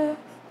edges.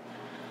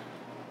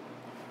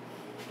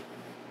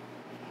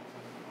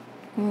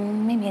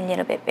 Maybe a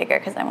little bit bigger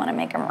because I want to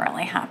make him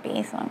really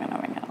happy, so I'm going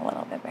to make it a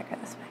little bit bigger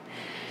this way.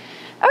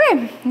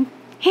 Okay,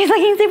 he's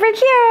looking super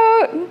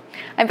cute.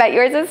 I bet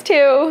yours is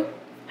too.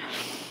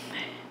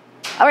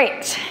 All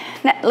right,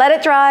 let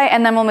it dry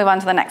and then we'll move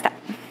on to the next step.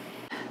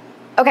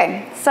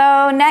 Okay,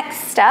 so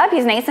next step,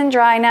 he's nice and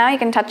dry now, you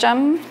can touch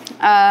him.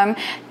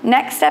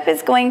 Next step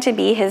is going to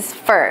be his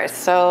furs.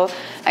 So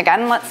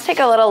again, let's take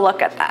a little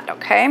look at that,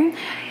 okay?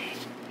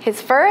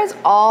 His fur is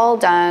all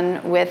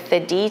done with the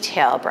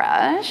detail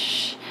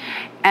brush.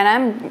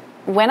 And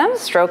when I'm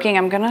stroking,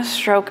 I'm gonna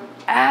stroke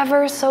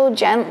ever so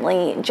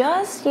gently,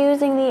 just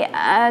using the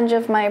edge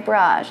of my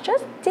brush.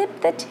 Just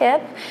dip the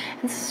tip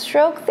and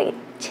stroke the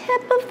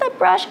tip of the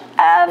brush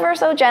ever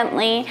so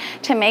gently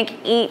to make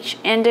each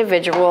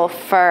individual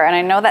fur. And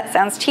I know that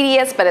sounds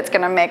tedious, but it's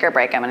gonna make or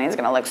break him and he's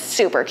gonna look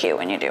super cute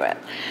when you do it.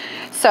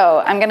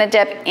 So I'm gonna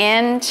dip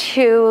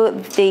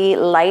into the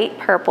light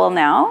purple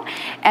now,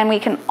 and we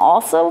can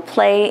also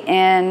play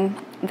in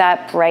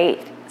that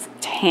bright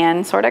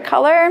tan sort of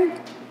color.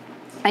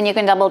 And you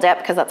can double dip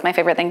because that's my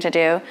favorite thing to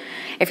do.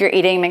 If you're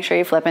eating, make sure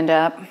you flip and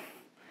dip.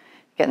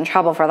 Get in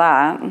trouble for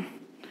that.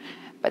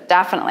 But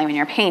definitely when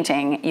you're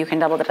painting, you can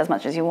double dip as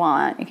much as you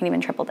want. You can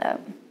even triple dip.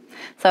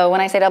 So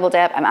when I say double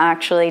dip, I'm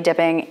actually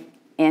dipping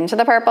into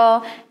the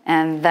purple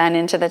and then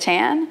into the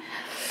tan.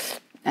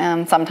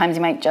 Sometimes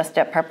you might just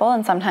dip purple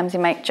and sometimes you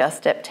might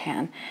just dip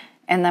tan.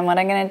 And then what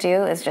I'm gonna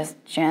do is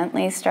just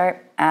gently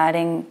start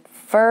adding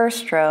fur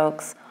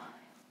strokes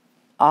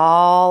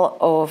all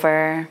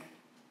over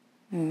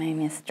my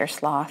Mr.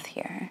 Sloth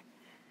here.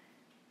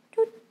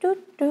 Doo, doo,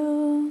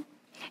 doo.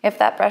 If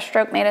that brush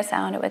stroke made a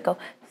sound, it would go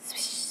swish,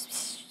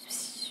 swish,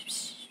 swish,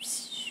 swish,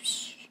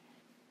 swish.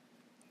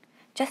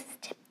 Just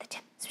tip the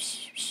tip.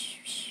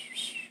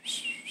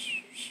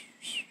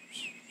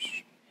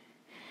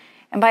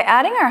 And by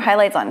adding our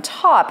highlights on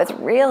top, it's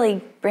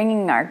really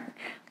bringing our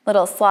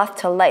little sloth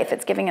to life.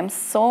 It's giving him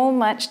so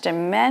much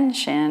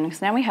dimension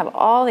because now we have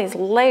all these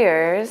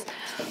layers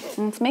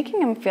and it's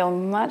making him feel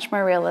much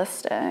more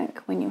realistic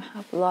when you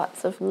have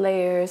lots of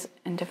layers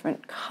and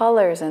different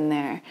colors in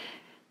there.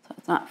 So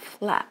it's not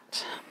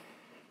flat.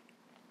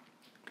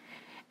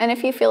 And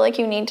if you feel like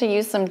you need to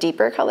use some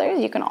deeper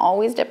colors, you can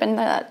always dip into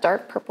that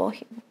dark purple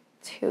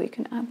too. You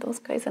can add those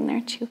guys in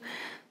there too.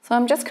 So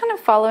I'm just kind of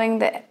following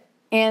the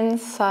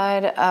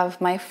inside of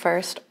my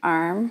first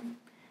arm.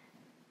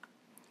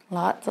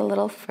 Lots of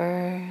little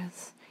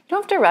furs. You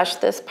don't have to rush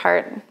this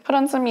part. Put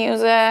on some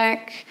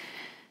music.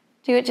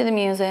 Do it to the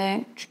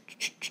music.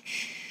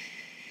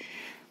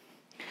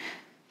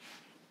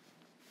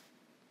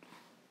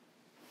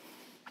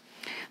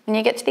 When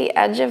you get to the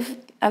edge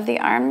of the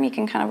arm, you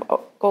can kind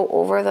of go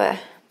over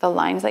the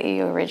lines that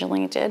you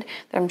originally did.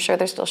 I'm sure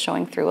they're still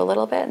showing through a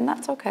little bit, and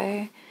that's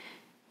okay.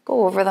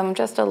 Go over them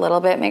just a little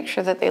bit. Make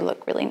sure that they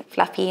look really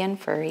fluffy and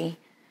furry.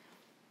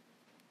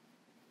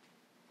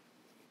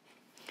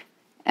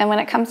 And when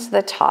it comes to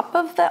the top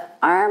of the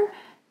arm,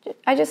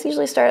 I just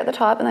usually start at the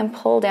top and then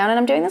pull down. And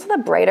I'm doing this with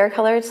a brighter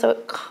color, so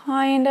it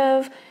kind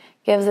of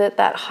gives it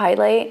that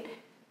highlight.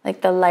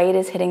 Like the light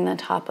is hitting the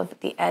top of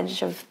the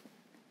edge of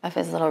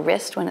his little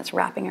wrist when it's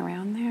wrapping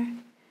around there.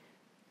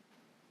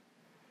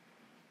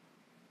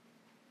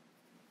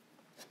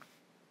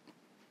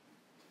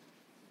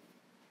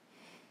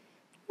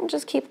 And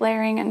just keep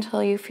layering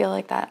until you feel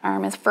like that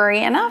arm is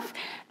furry enough,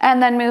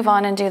 and then move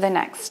on and do the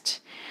next.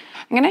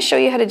 I'm gonna show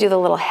you how to do the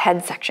little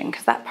head section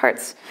because that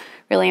part's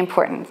really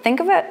important.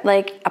 Think of it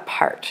like a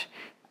part,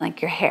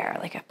 like your hair,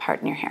 like a part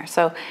in your hair.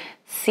 So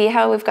see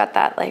how we've got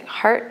that like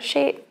heart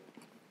shape?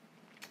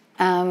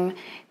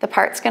 The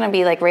part's gonna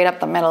be like right up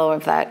the middle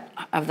of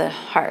the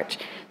heart.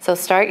 So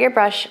start your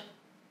brush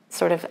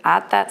sort of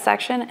at that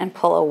section and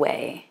pull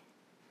away.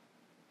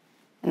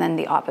 And then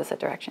the opposite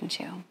direction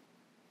too.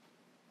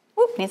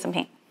 Whoop, need some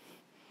paint.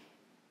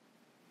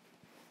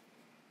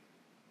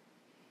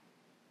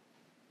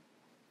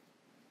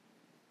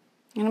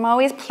 And I'm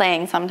always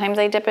playing. Sometimes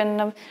I dip in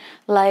the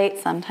light,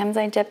 sometimes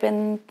I dip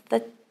in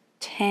the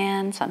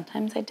tan,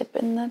 sometimes I dip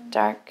in the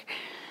dark,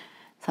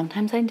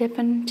 sometimes I dip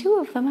in two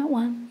of them at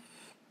once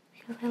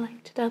because I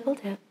like to double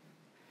dip.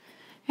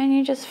 And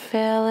you just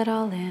fill it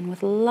all in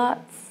with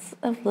lots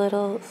of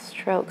little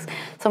strokes.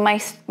 So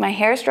my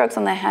hair strokes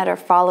on the head are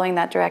following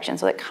that direction.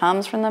 So it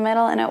comes from the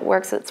middle and it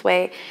works its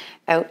way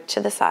out to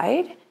the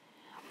side.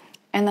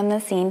 And then the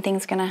same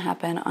thing's gonna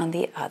happen on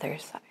the other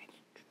side.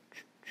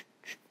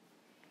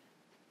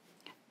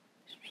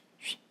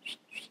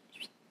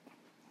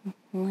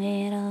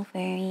 Little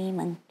furry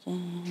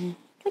monkey.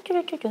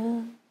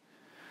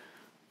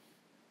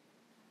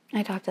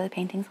 I talk to the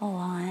paintings a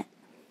lot.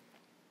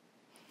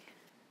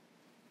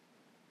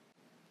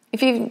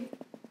 If you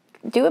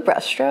do a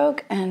brush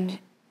stroke and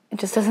it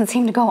just doesn't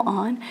seem to go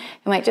on,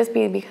 it might just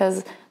be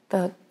because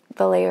the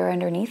layer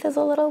underneath is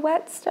a little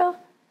wet still.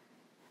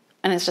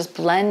 and it's just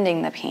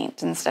blending the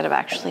paint instead of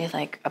actually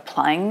like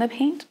applying the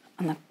paint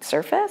on the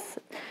surface.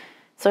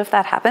 So if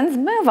that happens,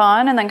 move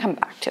on and then come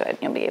back to it.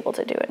 You'll be able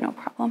to do it, no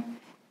problem.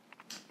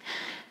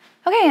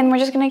 Okay, and we're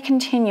just gonna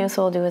continue.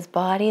 So we'll do his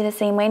body the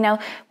same way. Now,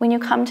 when you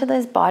come to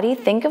this body,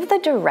 think of the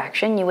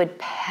direction you would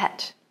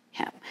pet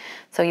him.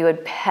 So you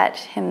would pet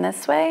him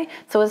this way.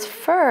 So his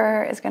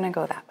fur is gonna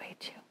go that way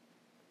too.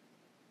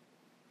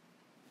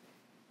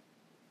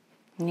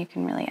 And you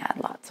can really add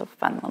lots of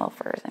fun little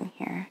furs in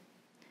here.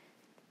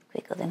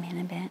 Wiggle them in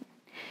a bit.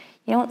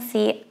 You don't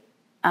see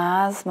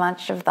as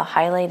much of the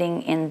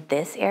highlighting in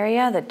this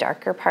area, the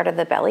darker part of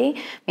the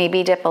belly.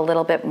 Maybe dip a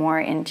little bit more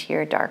into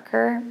your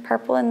darker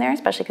purple in there,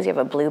 especially because you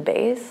have a blue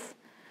base.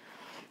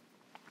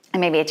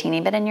 And maybe a teeny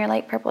bit in your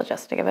light purple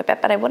just to give a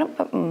bit, but I wouldn't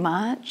put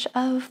much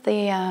of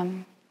the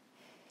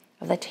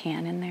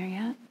tan in there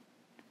yet.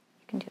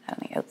 You can do that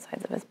on the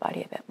outsides of his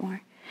body a bit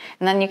more.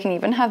 And then you can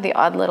even have the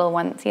odd little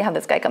one. See how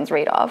this guy comes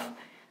right off?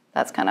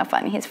 That's kind of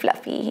fun. He's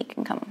fluffy, he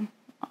can come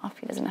off.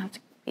 He doesn't have to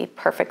be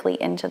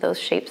perfectly into those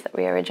shapes that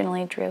we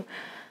originally drew.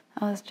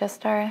 That was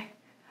just our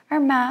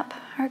map,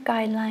 our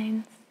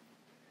guidelines.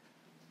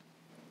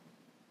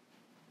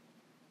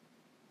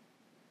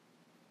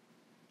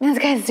 This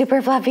guy's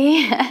super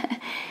fluffy.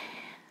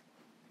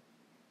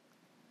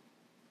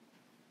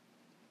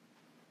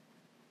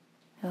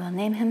 We'll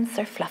name him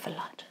Sir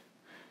Fluff-A-Lot.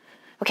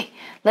 Okay,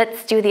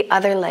 let's do the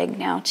other leg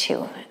now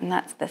too. And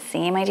that's the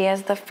same idea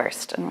as the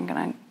first. And we're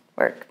gonna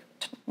work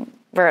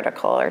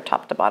vertical or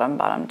top to bottom,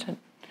 bottom to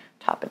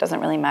top. It doesn't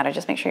really matter.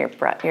 Just make sure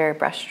your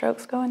brush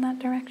strokes go in that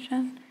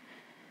direction.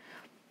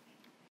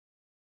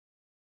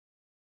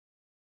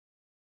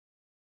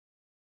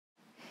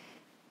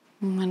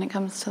 And when it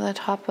comes to the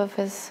top of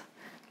his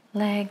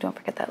leg, don't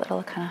forget that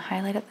little kind of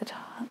highlight at the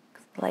top,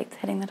 because the light's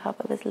hitting the top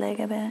of his leg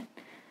a bit.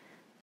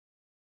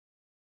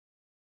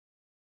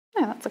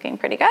 Yeah, that's looking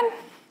pretty good.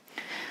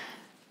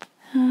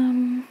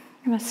 I'm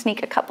gonna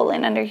sneak a couple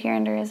in under here,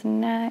 under his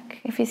neck.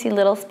 If you see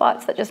little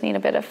spots that just need a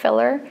bit of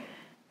filler,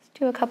 just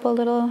do a couple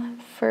little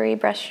furry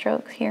brush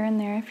strokes here and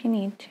there if you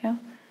need to.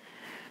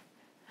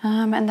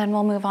 And then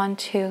we'll move on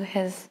to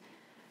his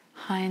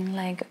hind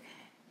leg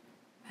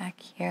back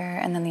here,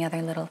 and then the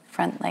other little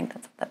front leg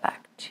that's at the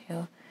back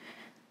too.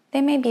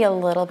 They may be a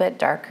little bit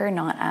darker,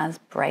 not as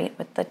bright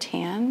with the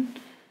tan,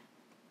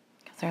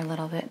 because they're a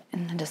little bit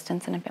in the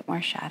distance and a bit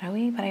more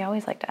shadowy, but I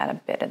always like to add a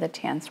bit of the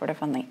tan sort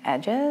of on the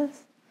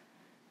edges.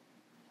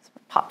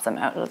 Just pops them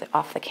out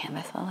off the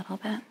canvas a little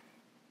bit.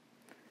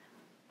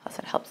 Plus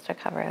it helps to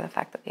cover the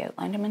fact that we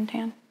outlined them in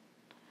tan.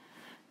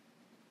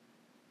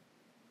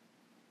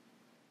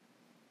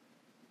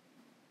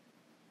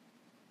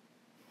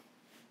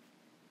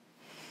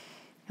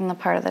 And the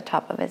part of the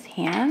top of his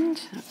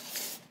hand,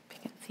 if you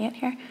can see it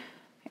here,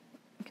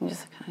 you can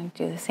just kind of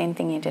do the same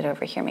thing you did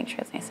over here, make sure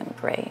it's nice and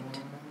bright.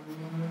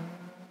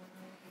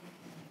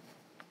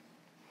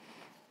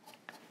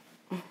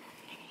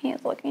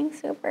 He's looking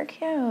super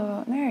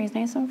cute. There, he's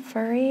nice and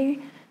furry.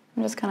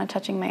 I'm just kind of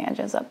touching my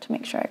edges up to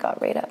make sure I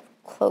got right up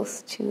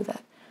close to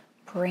that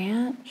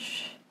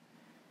branch.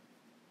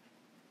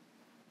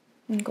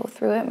 And go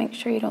through it, make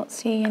sure you don't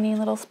see any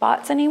little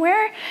spots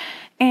anywhere.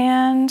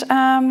 And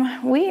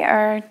we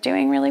are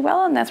doing really well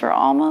on this. We're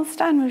almost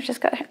done. We've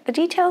just got the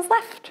details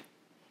left.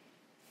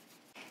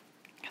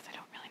 Because I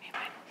don't really need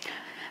mine.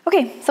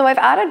 Okay, so I've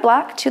added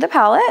black to the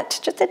palette,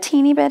 just a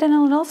teeny bit in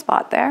a little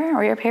spot there,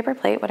 or your paper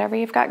plate, whatever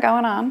you've got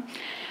going on.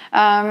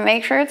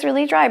 Make sure it's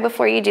really dry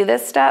before you do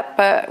this step,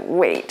 but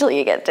wait till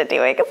you get to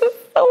do it because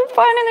it's so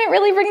fun and it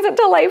really brings it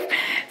to life.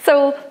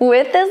 So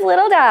with this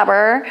little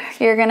dabber,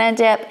 you're gonna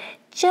dip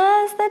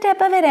just the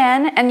tip of it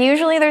in, and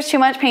usually there's too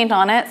much paint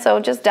on it, so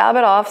just dab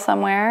it off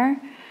somewhere.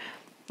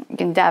 You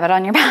can dab it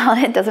on your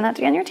palette. It doesn't have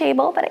to be on your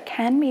table, but it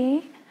can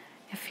be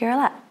if you're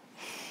allowed.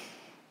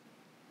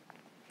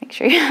 Make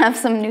sure you have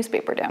some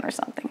newspaper down or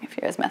something if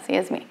you're as messy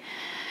as me.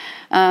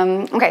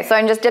 Okay, so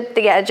I just dipped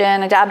the edge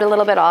in, I dabbed a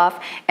little bit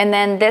off, and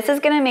then this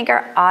is gonna make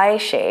our eye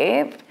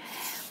shape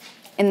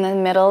in the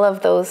middle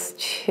of those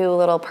two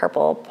little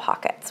purple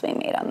pockets we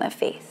made on the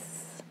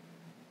face.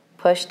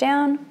 Push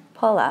down,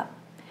 pull up.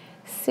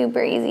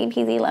 Super easy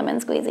peasy lemon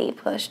squeezy.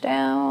 Push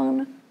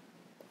down,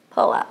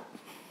 pull up.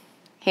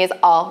 He is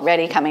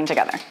already coming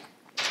together.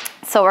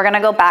 So we're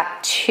gonna go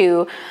back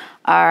to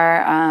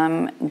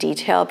our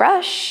detail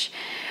brush.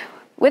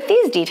 With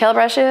these detail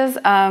brushes,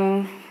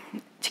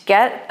 to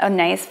get a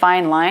nice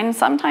fine line,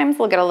 sometimes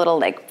they'll get a little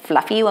like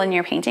fluffy when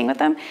you're painting with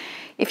them.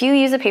 If you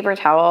use a paper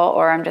towel,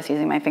 or I'm just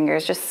using my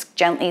fingers, just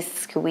gently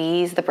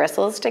squeeze the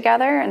bristles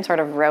together and sort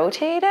of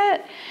rotate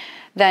it,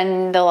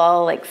 then they'll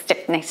all like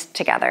stick nice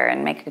together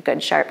and make a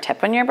good sharp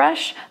tip on your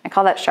brush. I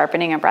call that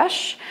sharpening a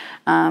brush.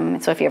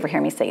 So if you ever hear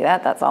me say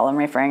that, that's all I'm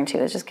referring to,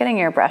 is just getting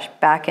your brush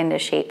back into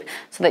shape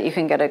so that you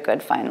can get a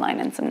good fine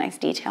line and some nice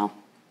detail.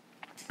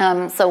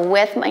 So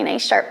with my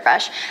nice sharp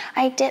brush,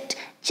 I dipped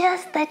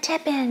just the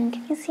tip in.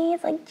 Can you see?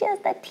 It's like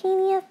just the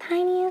teeniest,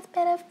 tiniest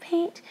bit of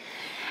paint.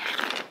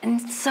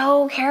 And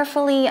so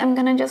carefully, I'm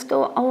gonna just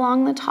go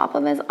along the top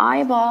of his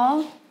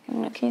eyeball.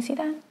 Can you see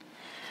that?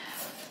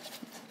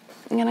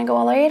 I'm gonna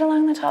go right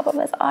along the top of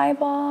his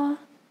eyeball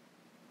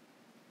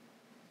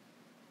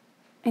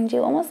and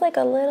do almost like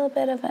a little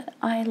bit of an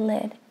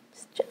eyelid,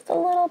 just a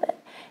little bit.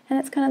 And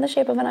it's kind of the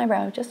shape of an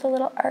eyebrow, just a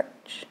little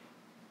arch.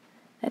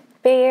 It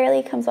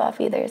barely comes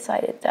off either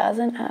side. It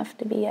doesn't have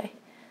to be a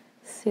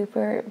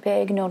super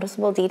big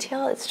noticeable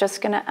detail. It's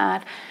just gonna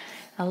add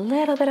a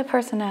little bit of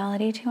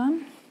personality to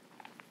him.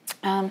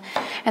 And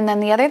then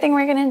the other thing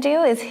we're gonna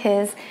do is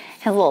his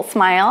little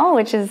smile,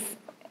 which is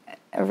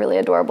a really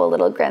adorable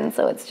little grin.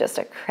 So it's just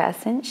a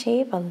crescent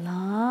shape, a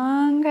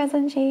long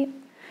crescent shape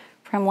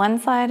from one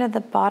side of the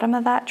bottom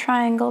of that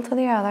triangle to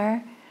the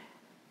other.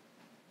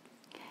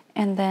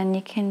 And then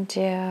you can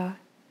do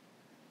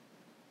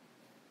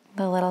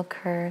the little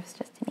curves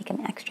just to make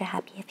him extra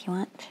happy if you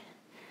want.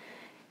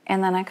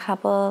 And then a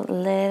couple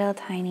little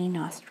tiny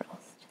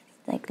nostrils,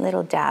 just like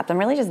little dabs. I'm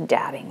really just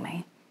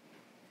dabbing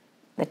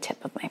the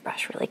tip of my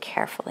brush really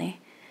carefully.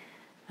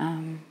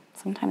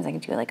 Sometimes I can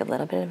do like a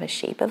little bit of a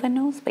shape of a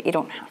nose, but you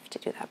don't have to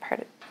do that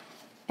part.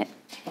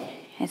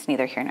 It's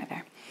neither here nor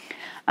there.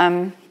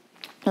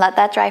 Let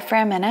that dry for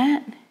a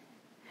minute.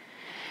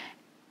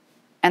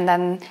 And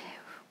then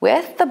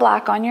with the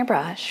black on your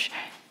brush,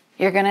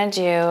 you're gonna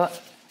do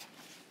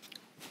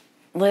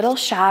little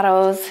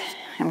shadows.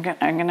 I'm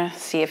gonna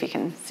see if you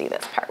can see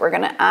this part. We're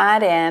gonna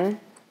add in,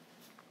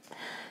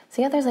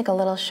 see how there's like a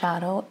little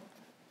shadow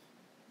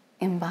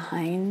in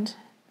behind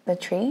the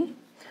tree?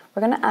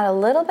 We're gonna add a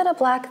little bit of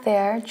black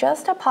there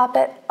just to pop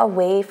it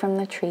away from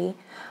the tree.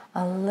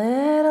 A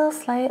little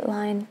slight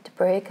line to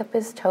break up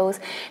his toes.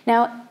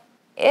 Now,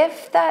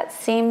 if that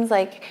seems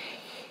like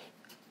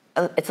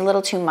it's a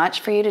little too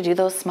much for you to do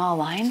those small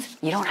lines,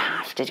 you don't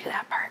have to do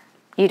that part.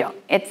 You don't,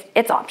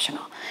 it's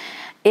optional.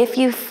 If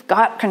you've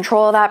got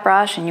control of that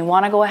brush and you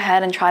wanna go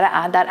ahead and try to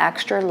add that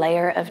extra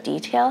layer of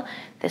detail,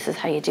 this is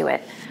how you do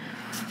it.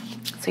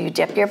 So you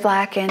dip your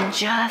black in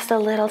just a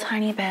little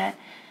tiny bit,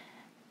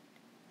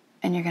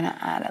 and you're gonna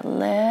add a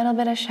little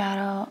bit of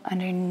shadow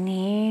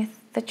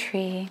underneath the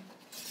tree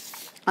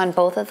on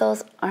both of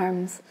those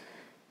arms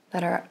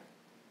that are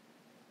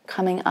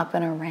coming up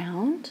and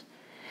around.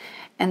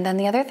 And then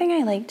the other thing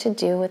I like to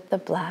do with the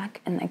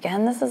black, and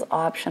again, this is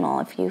optional.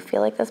 If you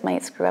feel like this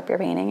might screw up your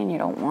painting and you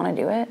don't wanna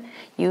do it,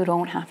 you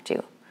don't have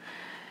to.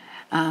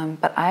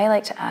 But I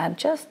like to add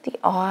just the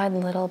odd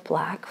little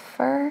black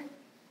fur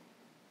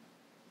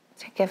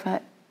to give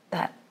it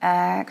that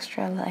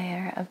extra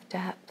layer of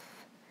depth.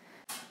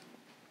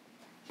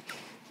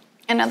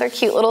 Another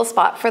cute little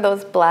spot for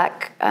those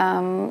black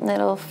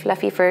little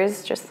fluffy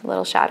furs, just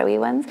little shadowy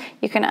ones.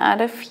 You can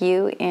add a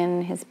few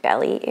in his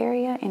belly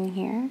area in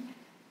here,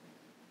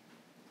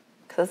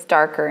 because it's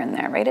darker in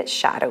there, right? It's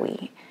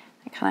shadowy.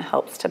 It kind of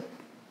helps to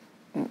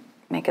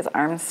make his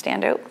arms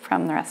stand out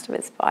from the rest of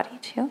his body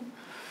too.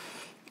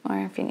 Or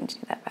if you need to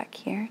do that back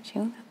here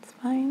too, that's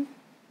fine.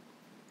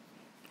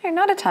 Okay,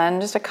 not a ton,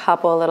 just a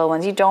couple little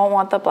ones. You don't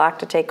want the black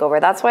to take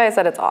over. That's why I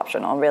said it's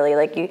optional, really.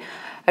 Like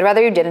I'd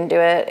rather you didn't do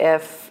it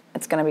if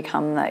it's gonna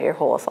become that your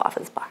whole sloth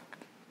is black.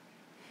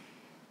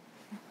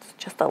 It's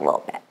just a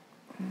little bit.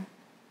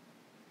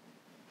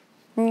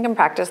 And you can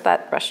practice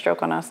that brush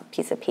stroke on a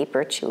piece of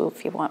paper too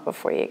if you want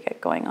before you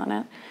get going on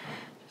it.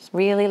 Just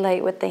really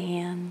light with the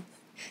hands.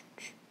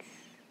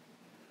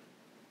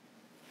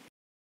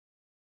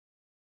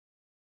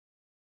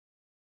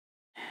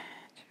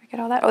 Did we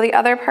get all that? Oh, the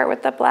other part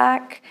with the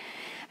black,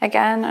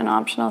 again, an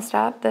optional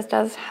step. This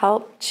does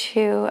help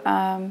to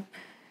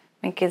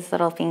make his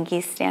little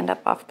fingies stand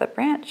up off the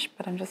branch,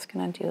 but I'm just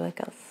gonna do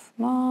like a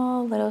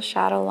small little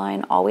shadow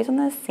line, always on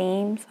the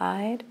same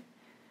side.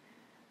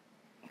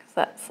 Because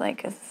that's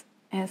like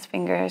his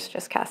fingers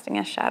just casting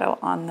a shadow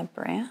on the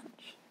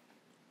branch.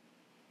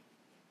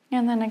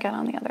 And then again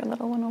on the other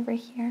little one over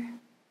here.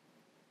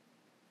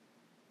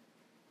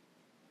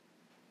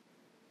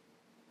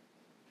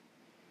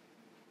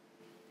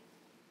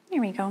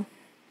 Here we go.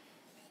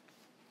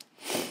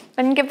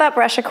 Then give that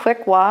brush a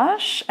quick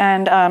wash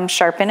and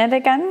sharpen it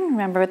again.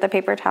 Remember, with the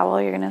paper towel,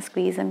 you're gonna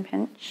squeeze and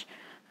pinch.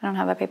 I don't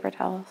have a paper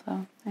towel,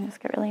 so I just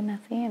get really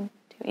messy and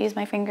use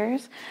my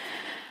fingers.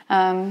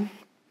 And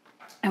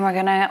we're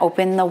gonna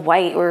open the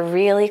white. We're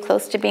really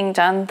close to being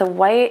done. The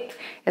white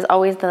is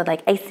always the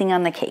like icing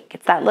on the cake.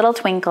 It's that little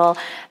twinkle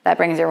that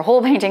brings your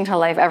whole painting to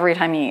life every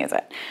time you use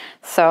it.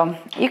 So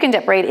you can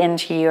dip right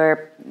into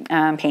your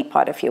paint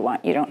pot if you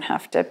want. You don't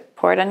have to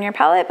pour it on your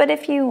palette, but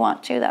if you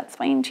want to, that's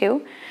fine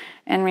too.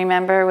 And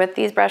remember, with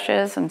these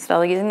brushes, I'm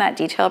still using that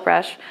detail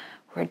brush,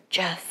 we're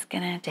just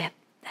gonna dip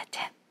the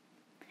tip.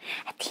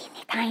 A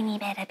teeny tiny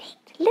bit of paint,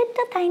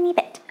 little tiny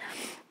bit.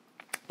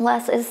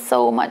 Less is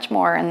so much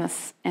more in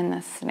this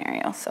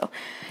scenario. So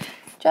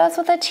just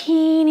with a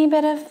teeny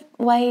bit of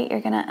white,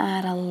 you're gonna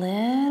add a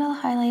little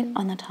highlight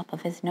on the top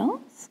of his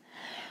nose.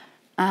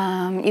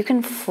 You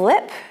can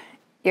flip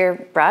your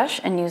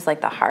brush and use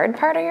like the hard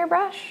part of your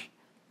brush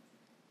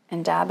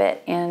and dab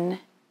it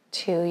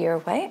into your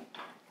white.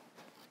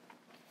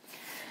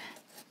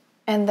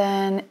 And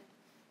then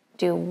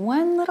do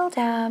one little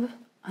dab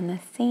on the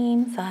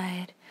same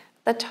side,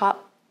 the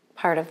top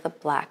part of the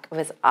black of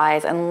his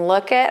eyes. And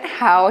look at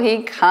how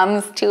he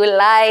comes to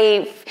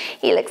life.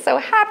 He looks so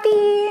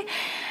happy.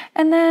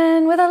 And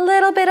then with a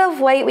little bit of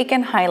white, we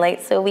can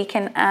highlight. So we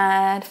can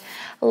add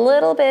a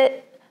little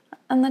bit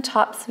on the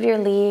tops of your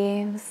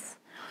leaves.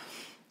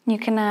 You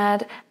can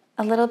add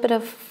a little bit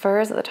of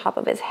furs at the top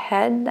of his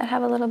head that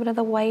have a little bit of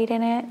the white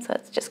in it. So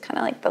it's just kind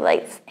of like the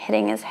light's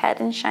hitting his head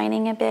and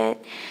shining a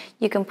bit.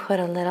 You can put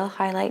a little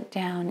highlight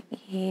down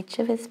each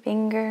of his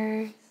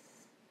fingers.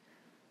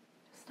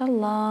 Just a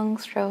long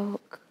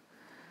stroke.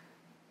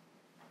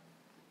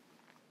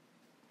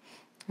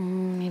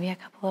 Maybe a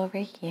couple over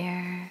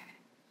here.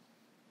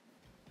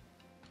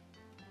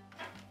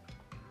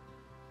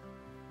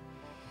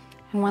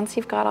 And once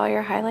you've got all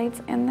your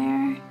highlights in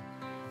there,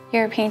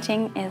 your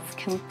painting is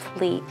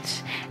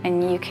complete.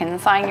 And you can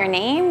sign your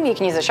name, you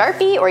can use a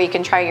Sharpie, or you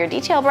can try your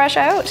detail brush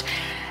out.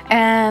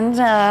 And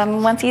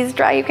once he's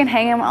dry, you can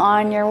hang him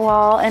on your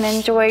wall and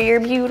enjoy your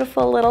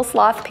beautiful little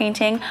sloth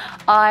painting.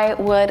 I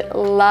would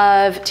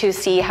love to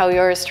see how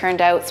yours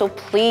turned out. So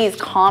please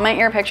comment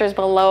your pictures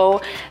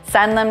below,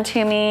 send them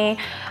to me.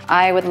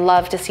 I would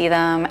love to see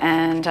them,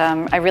 and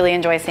I really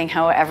enjoy seeing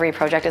how every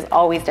project is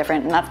always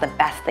different, and that's the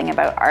best thing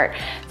about art.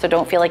 So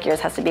don't feel like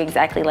yours has to be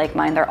exactly like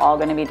mine. They're all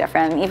going to be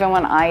different. And even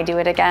when I do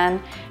it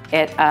again,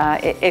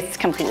 it's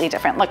completely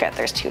different. Look at,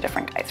 there's two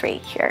different guys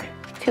right here.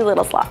 Two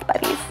little sloth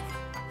buddies.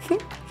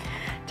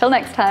 Till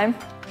next time.